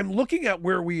I'm looking at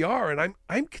where we are, and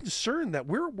I'm concerned that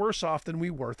we're worse off than we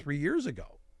were 3 years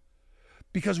ago,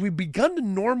 because we've begun to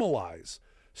normalize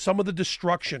some of the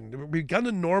destruction. We've begun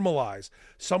to normalize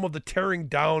some of the tearing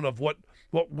down of what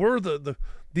were the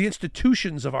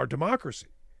institutions of our democracy.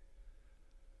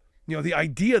 The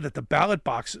idea that the ballot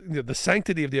box, the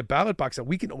sanctity of the ballot box, that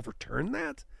we can overturn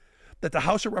that the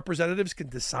House of Representatives can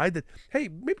decide that, hey,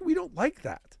 maybe we don't like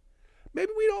that.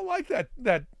 Maybe we don't like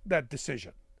that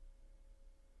decision.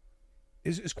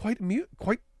 Is quite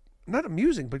not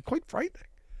amusing, but quite frightening.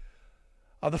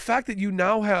 The fact that you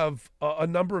now have a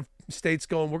number of states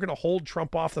going, we're going to hold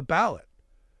Trump off the ballot,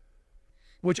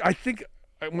 which I think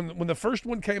when the first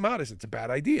one came out, it's a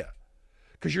bad idea,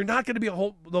 because you're not going to be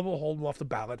able to hold him off the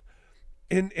ballot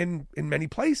in many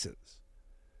places.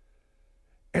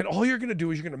 And all you're going to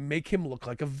do is you're going to make him look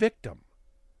like a victim.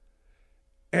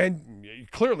 And you're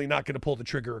clearly not going to pull the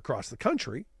trigger across the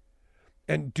country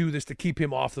and do this to keep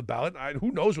him off the ballot.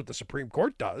 Who knows what the Supreme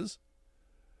Court does?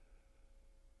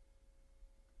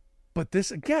 But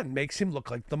this, again, makes him look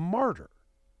like the martyr.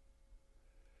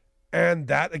 And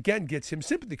that, again, gets him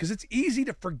sympathy, because it's easy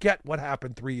to forget what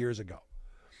happened 3 years ago.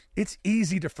 It's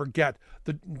easy to forget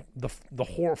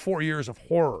the 4 years of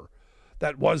horror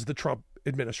that was the Trump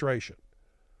administration.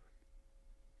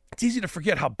 It's easy to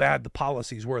forget how bad the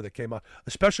policies were that came out,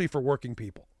 especially for working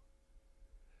people.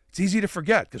 It's easy to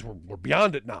forget because we're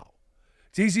beyond it now.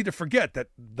 It's easy to forget that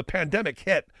the pandemic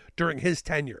hit during his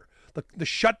tenure. The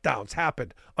shutdowns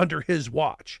happened under his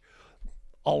watch.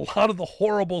 A lot of the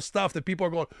horrible stuff that people are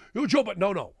going, Joe, but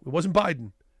no, it wasn't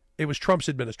Biden. It was Trump's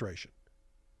administration.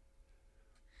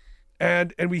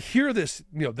 And we hear this,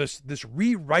 this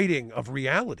rewriting of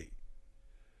reality.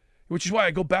 which is why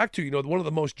I go back to, one of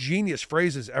the most genius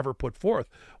phrases ever put forth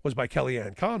was by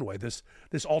Kellyanne Conway, this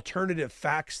alternative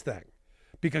facts thing,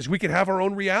 because we can have our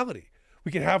own reality.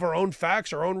 We can have our own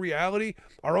facts, our own reality,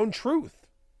 our own truth.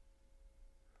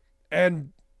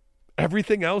 And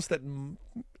everything else that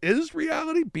is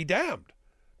reality, be damned,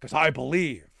 because I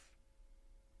believe.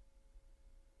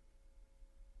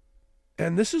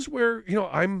 And this is where,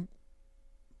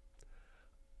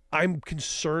 I'm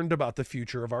concerned about the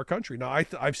future of our country. Now,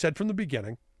 I've said from the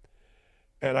beginning,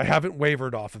 and I haven't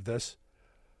wavered off of this,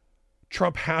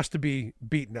 Trump has to be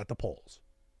beaten at the polls.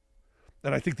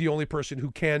 And I think the only person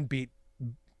who can beat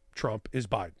Trump is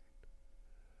Biden.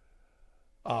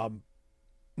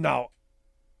 Now,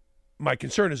 my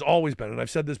concern has always been, and I've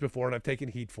said this before and I've taken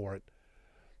heat for it,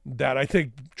 that I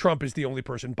think Trump is the only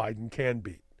person Biden can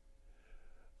beat.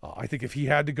 I think if he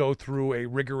had to go through a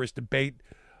rigorous debate,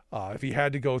 if he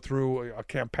had to go through a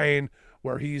campaign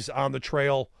where he's on the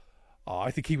trail, I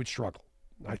think he would struggle.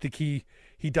 I think he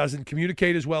doesn't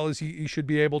communicate as well as he should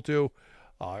be able to,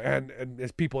 and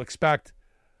as people expect.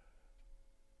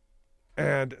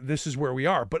 And this is where we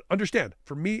are. But understand,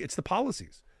 for me, it's the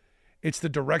policies. It's the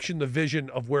direction, the vision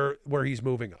of where he's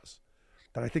moving us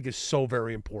that I think is so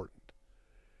very important.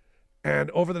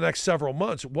 And over the next several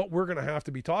months, what we're going to have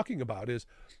to be talking about is,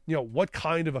 what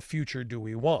kind of a future do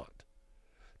we want?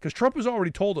 Because Trump has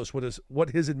already told us what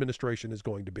his administration is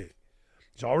going to be.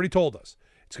 He's already told us.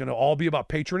 It's going to all be about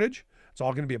patronage. It's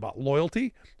all going to be about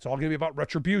loyalty. It's all going to be about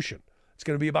retribution. It's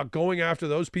going to be about going after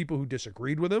those people who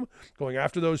disagreed with him, going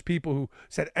after those people who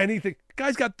said anything.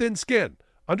 Guy's got thin skin.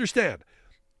 Understand.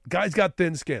 Guy's got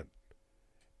thin skin.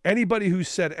 Anybody who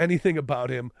said anything about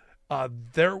him,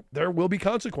 there will be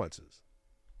consequences.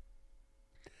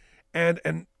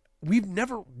 And we've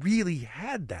never really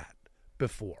had that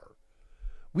before.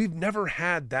 We've never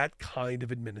had that kind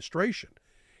of administration.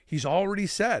 He's already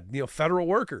said, federal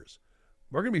workers,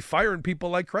 we're going to be firing people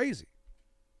like crazy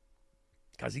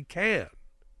because he can.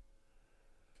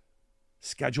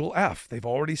 Schedule F, they've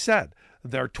already said,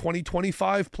 their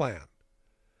 2025 plan.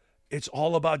 It's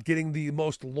all about getting the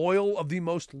most loyal of the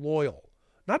most loyal,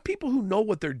 not people who know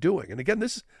what they're doing. And again,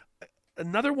 this is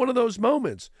another one of those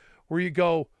moments where you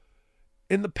go,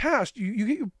 in the past,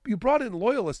 you brought in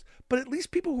loyalists, but at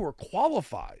least people who are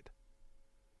qualified.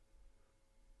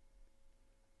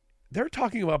 They're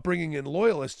talking about bringing in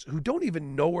loyalists who don't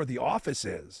even know where the office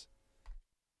is,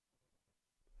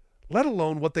 let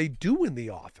alone what they do in the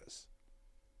office.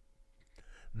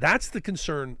 That's the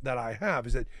concern that I have,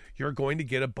 is that you're going to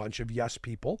get a bunch of yes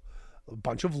people, a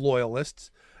bunch of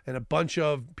loyalists, and a bunch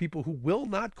of people who will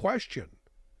not question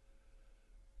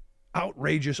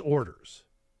outrageous orders.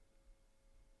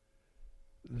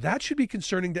 That should be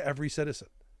concerning to every citizen.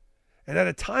 And at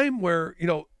a time where,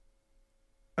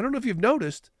 I don't know if you've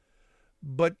noticed,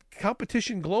 but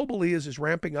competition globally is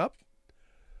ramping up.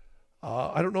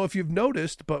 I don't know if you've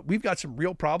noticed, but we've got some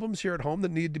real problems here at home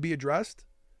that need to be addressed.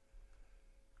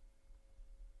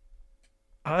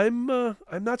 I'm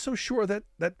not so sure that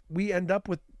we end up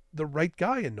with the right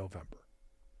guy in November.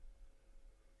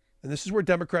 And this is where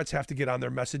Democrats have to get on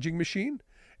their messaging machine,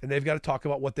 and they've got to talk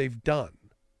about what they've done,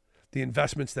 the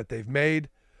investments that they've made,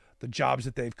 the jobs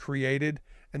that they've created,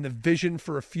 and the vision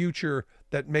for a future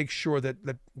that makes sure that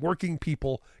working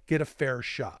people get a fair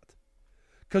shot.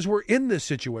 Because we're in this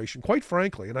situation, quite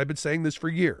frankly, and I've been saying this for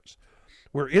years,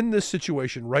 we're in this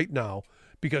situation right now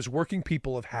because working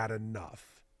people have had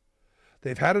enough.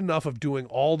 They've had enough of doing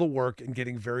all the work and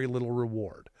getting very little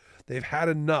reward. They've had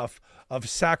enough of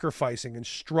sacrificing and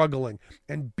struggling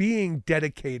and being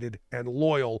dedicated and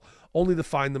loyal only to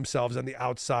find themselves on the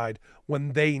outside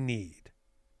when they need.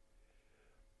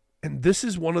 And this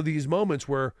is one of these moments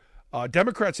where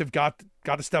Democrats have got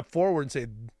to step forward and say,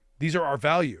 these are our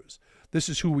values. This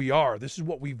is who we are. This is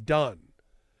what we've done.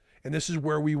 And this is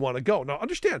where we want to go. Now,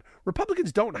 understand,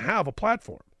 Republicans don't have a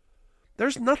platform.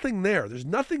 There's nothing there. There's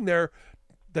nothing there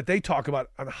that they talk about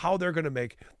on how they're going to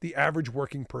make the average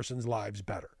working person's lives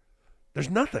better. There's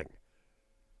nothing.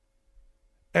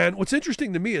 And what's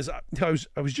interesting to me is I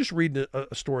was just reading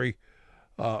a story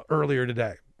earlier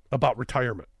today about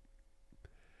retirement.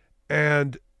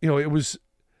 And, it was,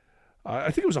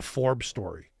 I think it was a Forbes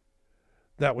story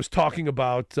that was talking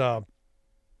about, I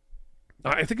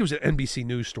think it was an NBC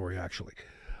News story, actually.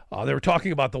 They were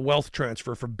talking about the wealth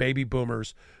transfer from baby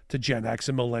boomers to Gen X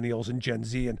and millennials and Gen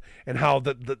Z, and how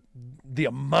the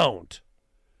amount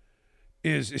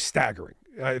is staggering.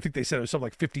 I think they said it was something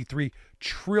like $53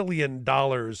 trillion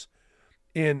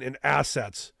in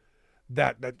assets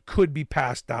that could be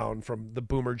passed down from the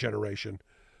boomer generation,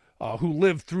 who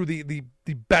lived through the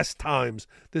best times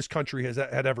this country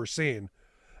had ever seen,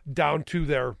 down to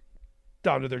their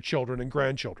down to their children and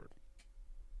grandchildren.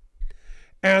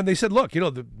 And they said, look,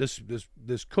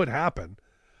 this could happen,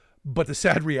 but the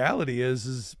sad reality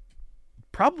is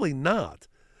probably not.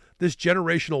 This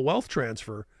generational wealth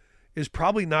transfer is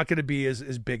probably not going to be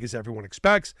as big as everyone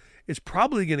expects. It's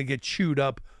probably going to get chewed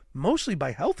up mostly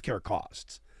by healthcare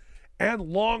costs and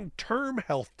long-term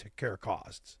healthcare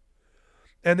costs.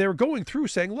 And they were going through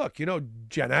saying, look,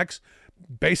 Gen X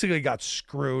basically got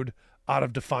screwed out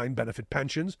of defined benefit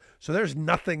pensions. So there's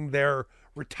nothing there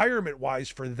retirement-wise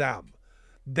for them.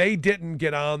 They didn't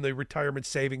get on the retirement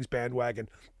savings bandwagon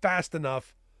fast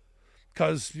enough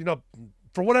because,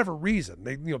 for whatever reason,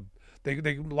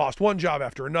 they lost one job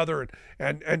after another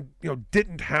and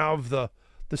didn't have the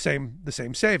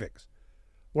same savings.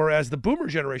 Whereas the boomer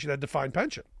generation had defined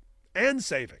pension and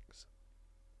savings.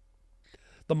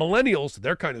 The millennials,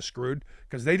 they're kind of screwed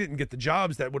because they didn't get the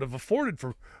jobs that would have afforded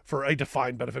for a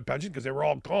defined benefit pension because they were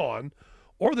all gone,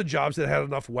 or the jobs that had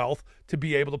enough wealth to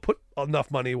be able to put enough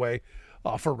money away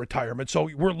for retirement. So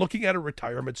we're looking at a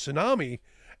retirement tsunami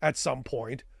at some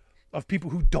point of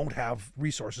people who don't have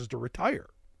resources to retire.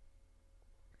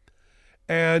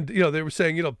 And, they were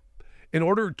saying, in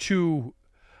order to,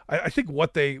 I think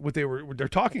what they're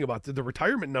talking about, the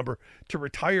retirement number to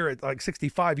retire at like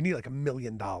 65, you need like $1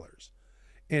 million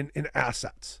in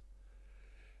assets.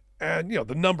 And,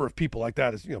 the number of people like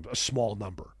that is, a small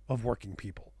number of working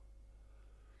people.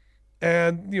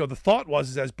 And, the thought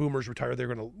was as boomers retire,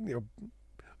 they're going to,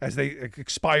 as they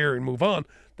expire and move on,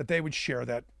 that they would share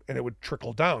that and it would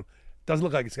trickle down. Doesn't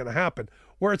look like it's going to happen.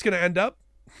 Where it's going to end up?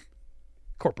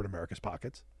 Corporate America's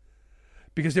pockets.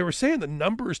 Because they were saying the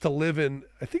numbers to live in,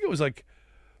 I think it was like,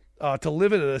 to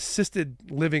live in an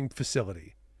assisted living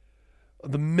facility,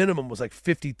 the minimum was like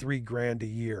 $53,000 a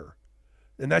year.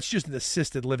 And that's just an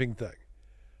assisted living thing.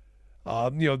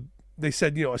 They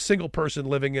said, a single person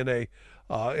living in a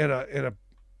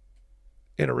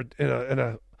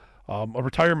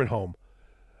retirement home,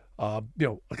 like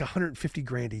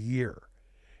 $150,000 a year.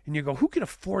 And you go, who can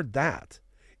afford that?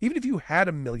 Even if you had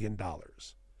 $1 million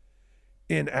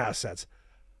in assets,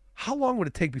 how long would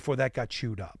it take before that got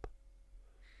chewed up?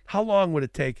 How long would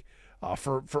it take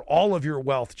for all of your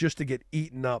wealth just to get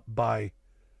eaten up by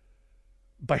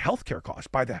healthcare costs,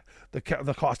 by the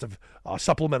cost of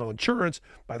supplemental insurance,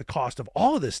 by the cost of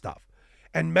all of this stuff?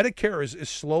 And Medicare is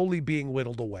slowly being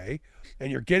whittled away,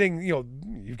 and you're getting,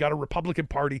 you've got a Republican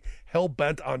Party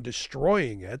hell-bent on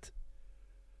destroying it.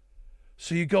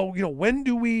 So you go, when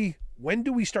do we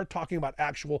start talking about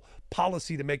actual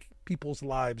policy to make people's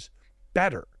lives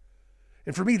better?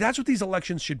 And for me, that's what these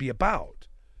elections should be about.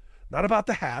 Not about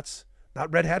the hats,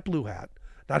 not red hat, blue hat,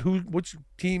 not which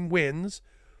team wins,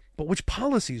 but which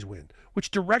policies win,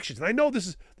 which directions. And I know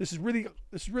this is really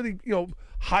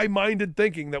high-minded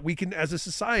thinking that we can, as a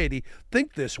society,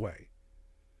 think this way.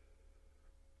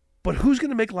 But who's going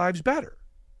to make lives better?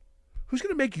 Who's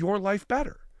going to make your life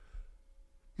better?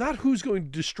 Not who's going to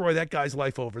destroy that guy's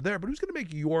life over there, but who's going to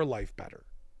make your life better?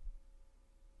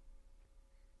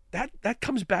 That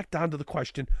comes back down to the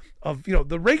question of,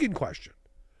 the Reagan question,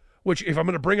 which, if I'm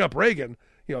going to bring up Reagan,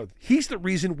 he's the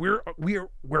reason we're where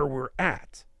we're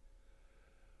at.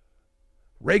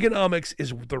 Reaganomics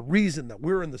is the reason that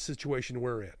we're in the situation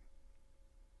we're in.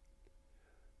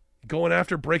 Going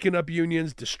after breaking up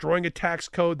unions, destroying a tax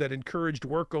code that encouraged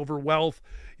work over wealth,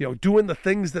 doing the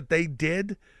things that they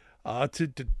did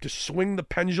to swing the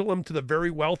pendulum to the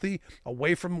very wealthy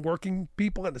away from working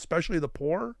people and especially the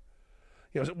poor.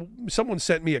 Someone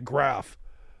sent me a graph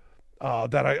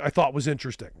that I thought was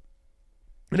interesting.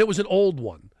 And it was an old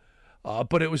one,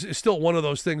 but it's still one of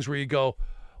those things where you go,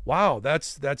 wow,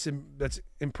 that's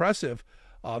impressive,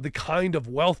 the kind of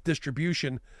wealth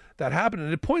distribution that happened.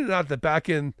 And it pointed out that back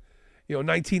in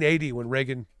 1980, when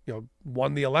Reagan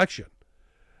won the election,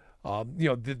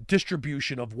 the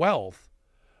distribution of wealth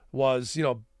was,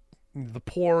 the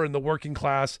poor and the working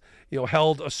class,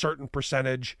 held a certain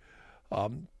percentage,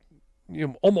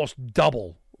 almost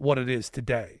double what it is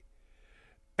today.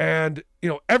 And,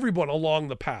 everyone along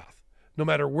the path, no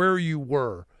matter where you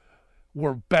were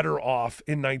better off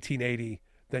in 1980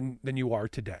 than you are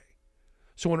today.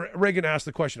 So when Reagan asked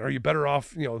the question, are you better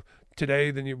off,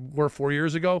 today than you were 4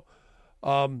 years ago?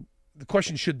 The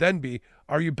question should then be,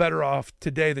 are you better off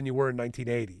today than you were in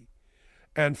 1980?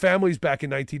 And families back in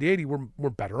 1980 were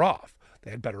better off.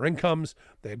 They had better incomes,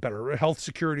 they had better health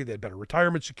security, they had better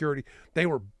retirement security.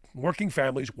 Working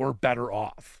families were better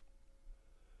off.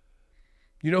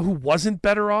 You know who wasn't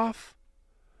better off?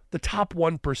 The top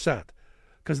 1%.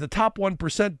 Because the top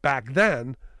 1% back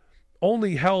then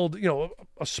only held,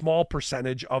 a small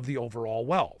percentage of the overall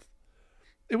wealth.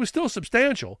 It was still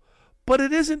substantial, but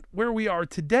it isn't where we are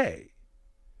today.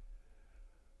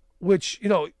 which, you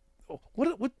know,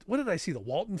 what did I see? The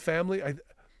Walton family. I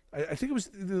think it was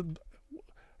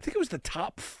the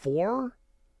top four.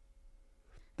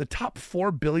 The top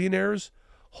 4 billionaires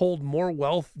hold more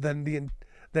wealth than the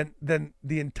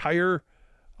entire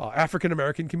African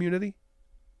American community.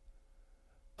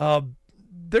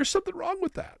 There's something wrong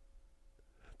with that.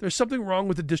 There's something wrong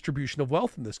with the distribution of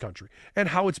wealth in this country and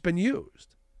how it's been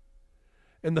used.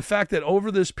 And the fact that over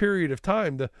this period of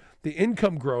time, the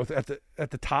income growth at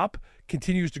the top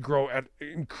continues to grow at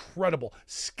incredible,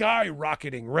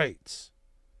 skyrocketing rates.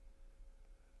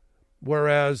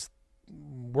 Whereas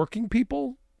working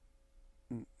people,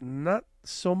 not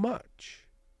so much.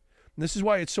 And this is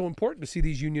why it's so important to see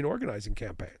these union organizing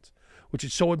campaigns, which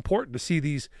is so important to see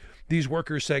these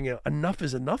workers saying, you know, enough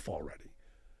is enough already.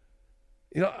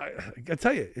 You know, I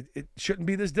tell you, it shouldn't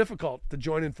be this difficult to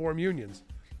join and form unions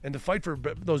and to fight for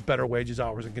those better wages,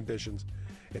 hours, and conditions.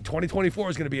 And 2024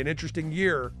 is going to be an interesting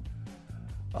year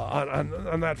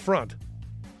on that front.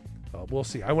 We'll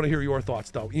see. I want to hear your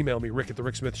thoughts, though. Email me,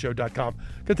 rick@thericksmithshow.com.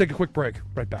 Going to take a quick break.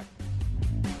 Right back.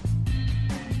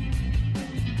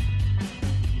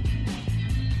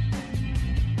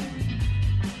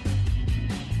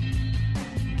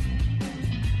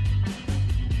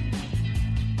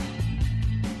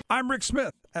 I'm Rick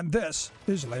Smith, and this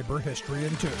is Labor History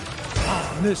in 2.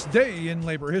 On this day in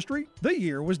labor history, the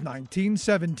year was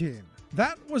 1917.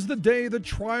 That was the day the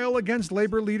trial against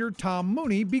labor leader Tom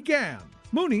Mooney began.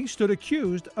 Mooney stood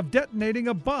accused of detonating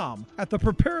a bomb at the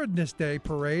Preparedness Day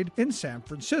parade in San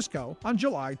Francisco on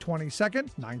July 22,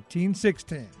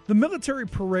 1916. The military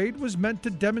parade was meant to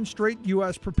demonstrate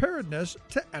U.S. preparedness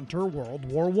to enter World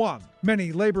War I.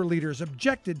 Many labor leaders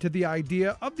objected to the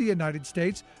idea of the United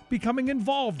States becoming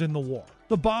involved in the war.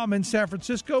 The bomb in San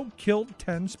Francisco killed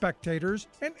 10 spectators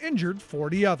and injured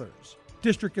 40 others.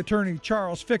 District Attorney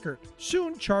Charles Fickert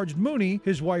soon charged Mooney,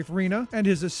 his wife Rena, and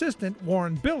his assistant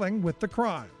Warren Billing with the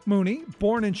crime. Mooney,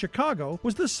 born in Chicago,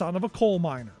 was the son of a coal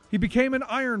miner. He became an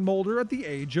iron molder at the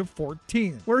age of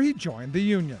 14, where he joined the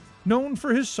union. Known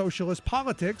for his socialist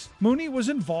politics, Mooney was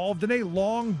involved in a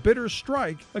long, bitter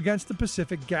strike against the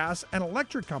Pacific Gas and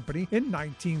Electric Company in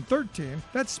 1913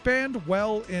 that spanned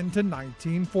well into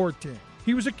 1914.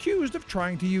 He was accused of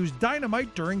trying to use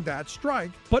dynamite during that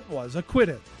strike, but was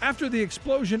acquitted. After the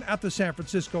explosion at the San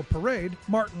Francisco parade,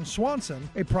 Martin Swanson,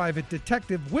 a private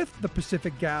detective with the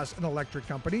Pacific Gas and Electric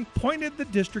Company, pointed the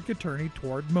district attorney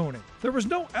toward Mooney. There was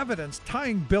no evidence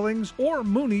tying Billings or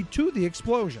Mooney to the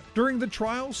explosion. During the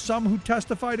trial, some who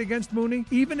testified against Mooney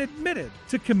even admitted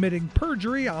to committing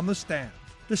perjury on the stand.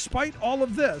 Despite all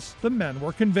of this, the men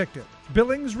were convicted.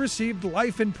 Billings received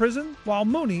life in prison, while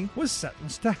Mooney was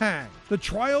sentenced to hang. The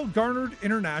trial garnered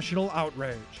international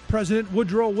outrage. President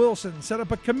Woodrow Wilson set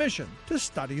up a commission to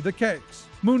study the case.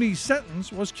 Mooney's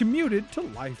sentence was commuted to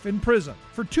life in prison.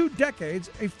 For 2 decades,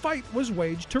 a fight was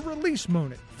waged to release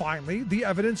Mooney. Finally, the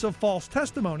evidence of false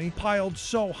testimony piled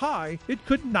so high it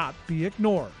could not be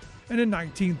ignored. And in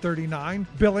 1939,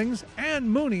 Billings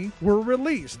and Mooney were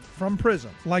released from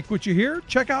prison. Like what you hear?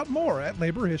 Check out more at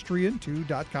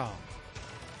laborhistoryin2.com.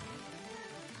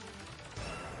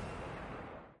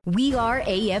 We are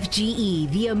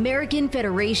AFGE, the American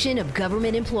Federation of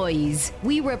Government Employees.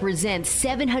 We represent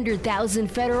 700,000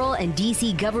 federal and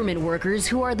D.C. government workers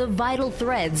who are the vital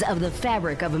threads of the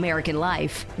fabric of American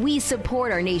life. We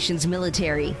support our nation's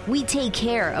military. We take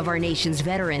care of our nation's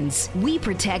veterans. We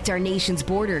protect our nation's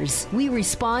borders. We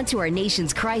respond to our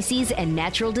nation's crises and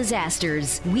natural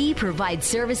disasters. We provide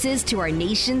services to our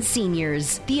nation's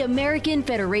seniors. The American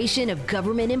Federation of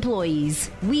Government Employees.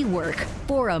 We work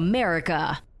for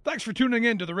America. Thanks for tuning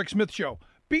in to The Rick Smith Show.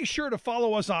 Be sure to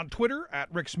follow us on Twitter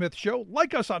at Rick Smith Show,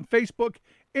 like us on Facebook,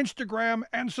 Instagram,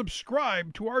 and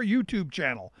subscribe to our YouTube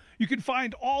channel. You can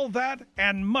find all that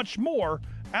and much more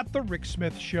at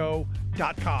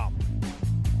thericksmithshow.com.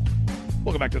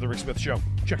 Welcome back to The Rick Smith Show.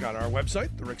 Check out our website,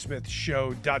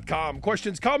 thericksmithshow.com.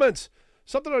 Questions, comments,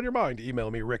 something on your mind, email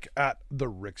me,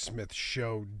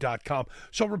 rick@thericksmithshow.com.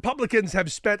 So Republicans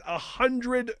have spent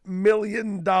 $100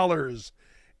 million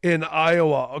in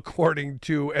Iowa, according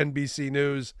to NBC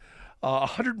News.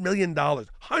 $100 million.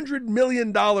 $100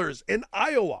 million in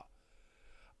Iowa.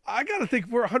 I got to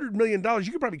think for $100 million,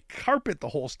 you could probably carpet the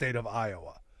whole state of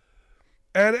Iowa.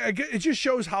 And it just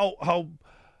shows how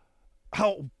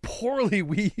poorly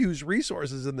we use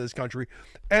resources in this country.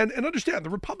 And understand, the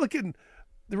Republican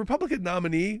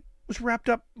nominee was wrapped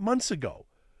up months ago.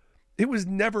 It was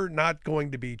never not going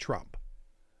to be Trump.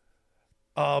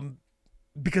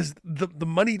 Because the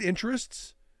moneyed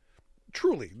interests,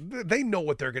 truly, they know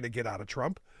what they're going to get out of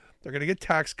Trump. They're going to get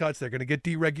tax cuts. They're going to get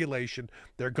deregulation.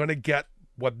 They're going to get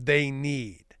what they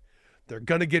need. They're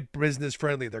going to get business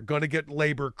friendly. They're going to get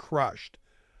labor crushed.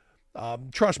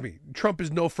 Trust me, Trump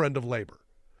is no friend of labor.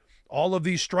 All of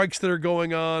these strikes that are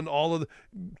going on,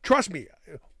 trust me,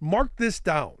 mark this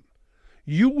down.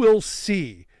 You will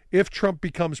see, if Trump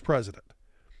becomes president,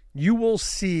 you will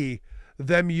see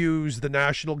them use the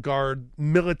National Guard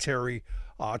military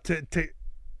to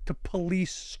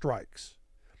police strikes.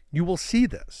 You will see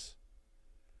this.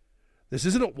 This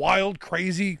isn't a wild,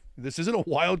 crazy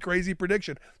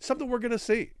prediction. Something we're going to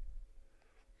see.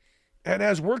 And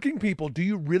as working people, do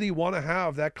you really want to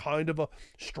have that kind of a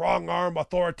strong-arm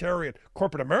authoritarian?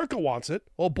 Corporate America wants it.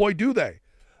 Oh, boy, do they.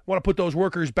 Want to put those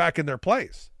workers back in their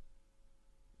place.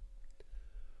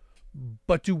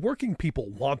 But do working people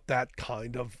want that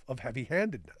kind of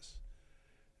heavy-handedness?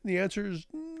 And the answer is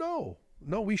no.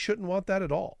 No, we shouldn't want that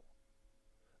at all.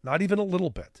 Not even a little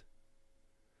bit.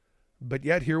 But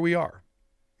yet here we are.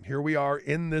 Here we are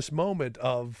in this moment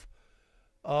of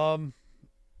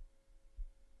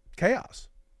chaos.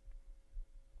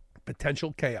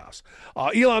 Potential chaos.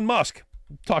 Elon Musk,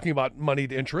 talking about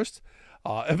moneyed interest,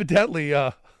 evidently,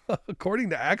 according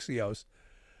to Axios,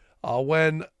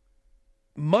 when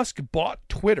Musk bought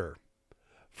Twitter,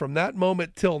 from that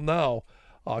moment till now,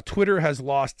 Twitter has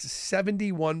lost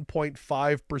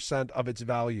 71.5% of its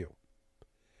value.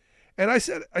 And I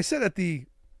said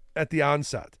at the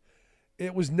onset,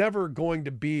 it was never going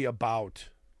to be about,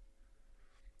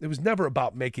 it was never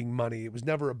about making money. It was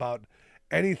never about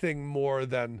anything more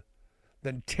than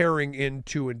tearing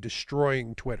into and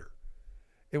destroying Twitter.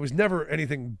 It was never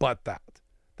anything but that.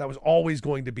 That was always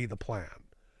going to be the plan.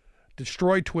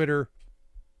 Destroy Twitter,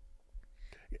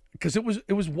 because it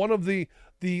was one of the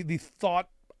thought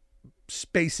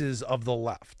spaces of the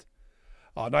left.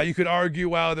 Now you could argue,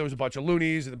 well, there was a bunch of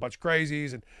loonies and a bunch of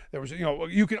crazies, and there was,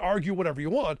 you can argue whatever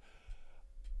you want.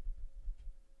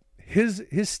 His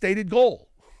stated goal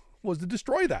was to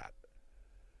destroy that.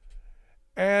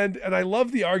 And I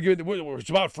love the argument that it's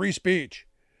about free speech.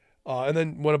 And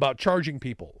then what about charging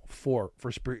people for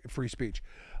free speech?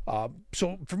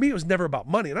 So for me, it was never about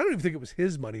money. And I don't even think it was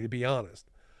his money, to be honest.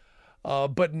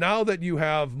 But now that you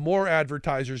have more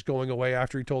advertisers going away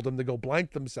after he told them to go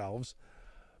blank themselves,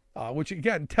 which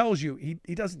again tells you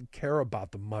he doesn't care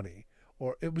about the money,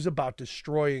 or it was about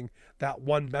destroying that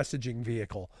one messaging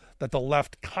vehicle that the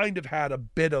left kind of had a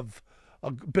bit of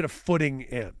footing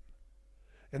in.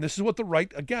 And this is what the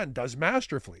right, again, does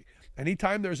masterfully.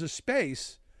 Anytime there's a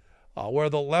space where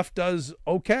the left does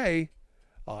okay,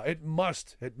 it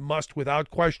must,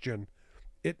 without question,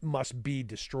 it must be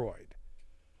destroyed.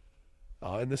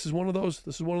 And this is one of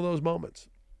those moments.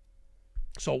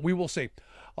 So we will see.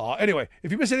 Anyway,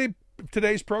 if you miss any of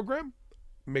today's program,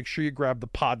 make sure you grab the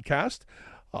podcast.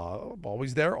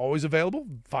 Always there, always available.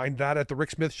 Find that at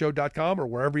thericksmithshow.com or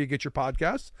wherever you get your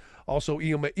podcasts. Also,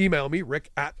 email me,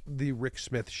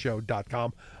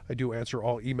 rick@thericksmithshow.com. I do answer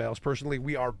all emails personally.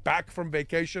 We are back from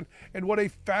vacation, and what a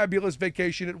fabulous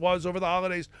vacation it was over the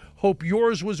holidays. Hope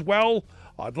yours was well.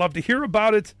 I'd love to hear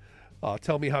about it.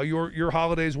 Tell me how your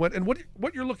holidays went and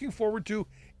what you're looking forward to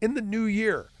in the new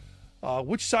year.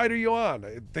 Which side are you on?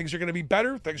 Things are going to be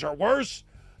better? Things are worse?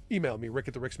 Email me,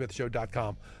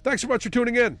 rick@thericksmithshow.com. Thanks so much for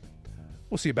tuning in.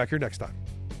 We'll see you back here next time.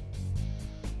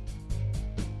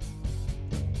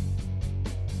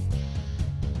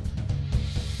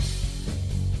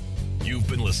 You've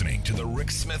been listening to The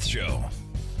Rick Smith Show.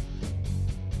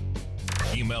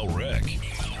 Email Rick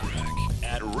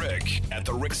at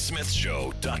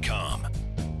rick@thericksmithshow.com.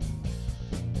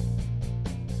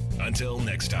 Until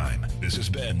next time, this has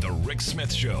been The Rick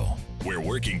Smith Show, where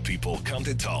working people come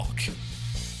to talk.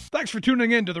 Thanks for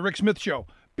tuning in to The Rick Smith Show.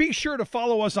 Be sure to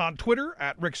follow us on Twitter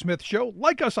at Rick Smith Show,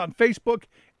 like us on Facebook,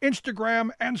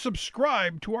 Instagram, and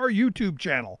subscribe to our YouTube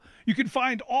channel. You can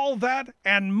find all that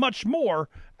and much more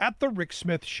at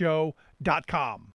thericksmithshow.com.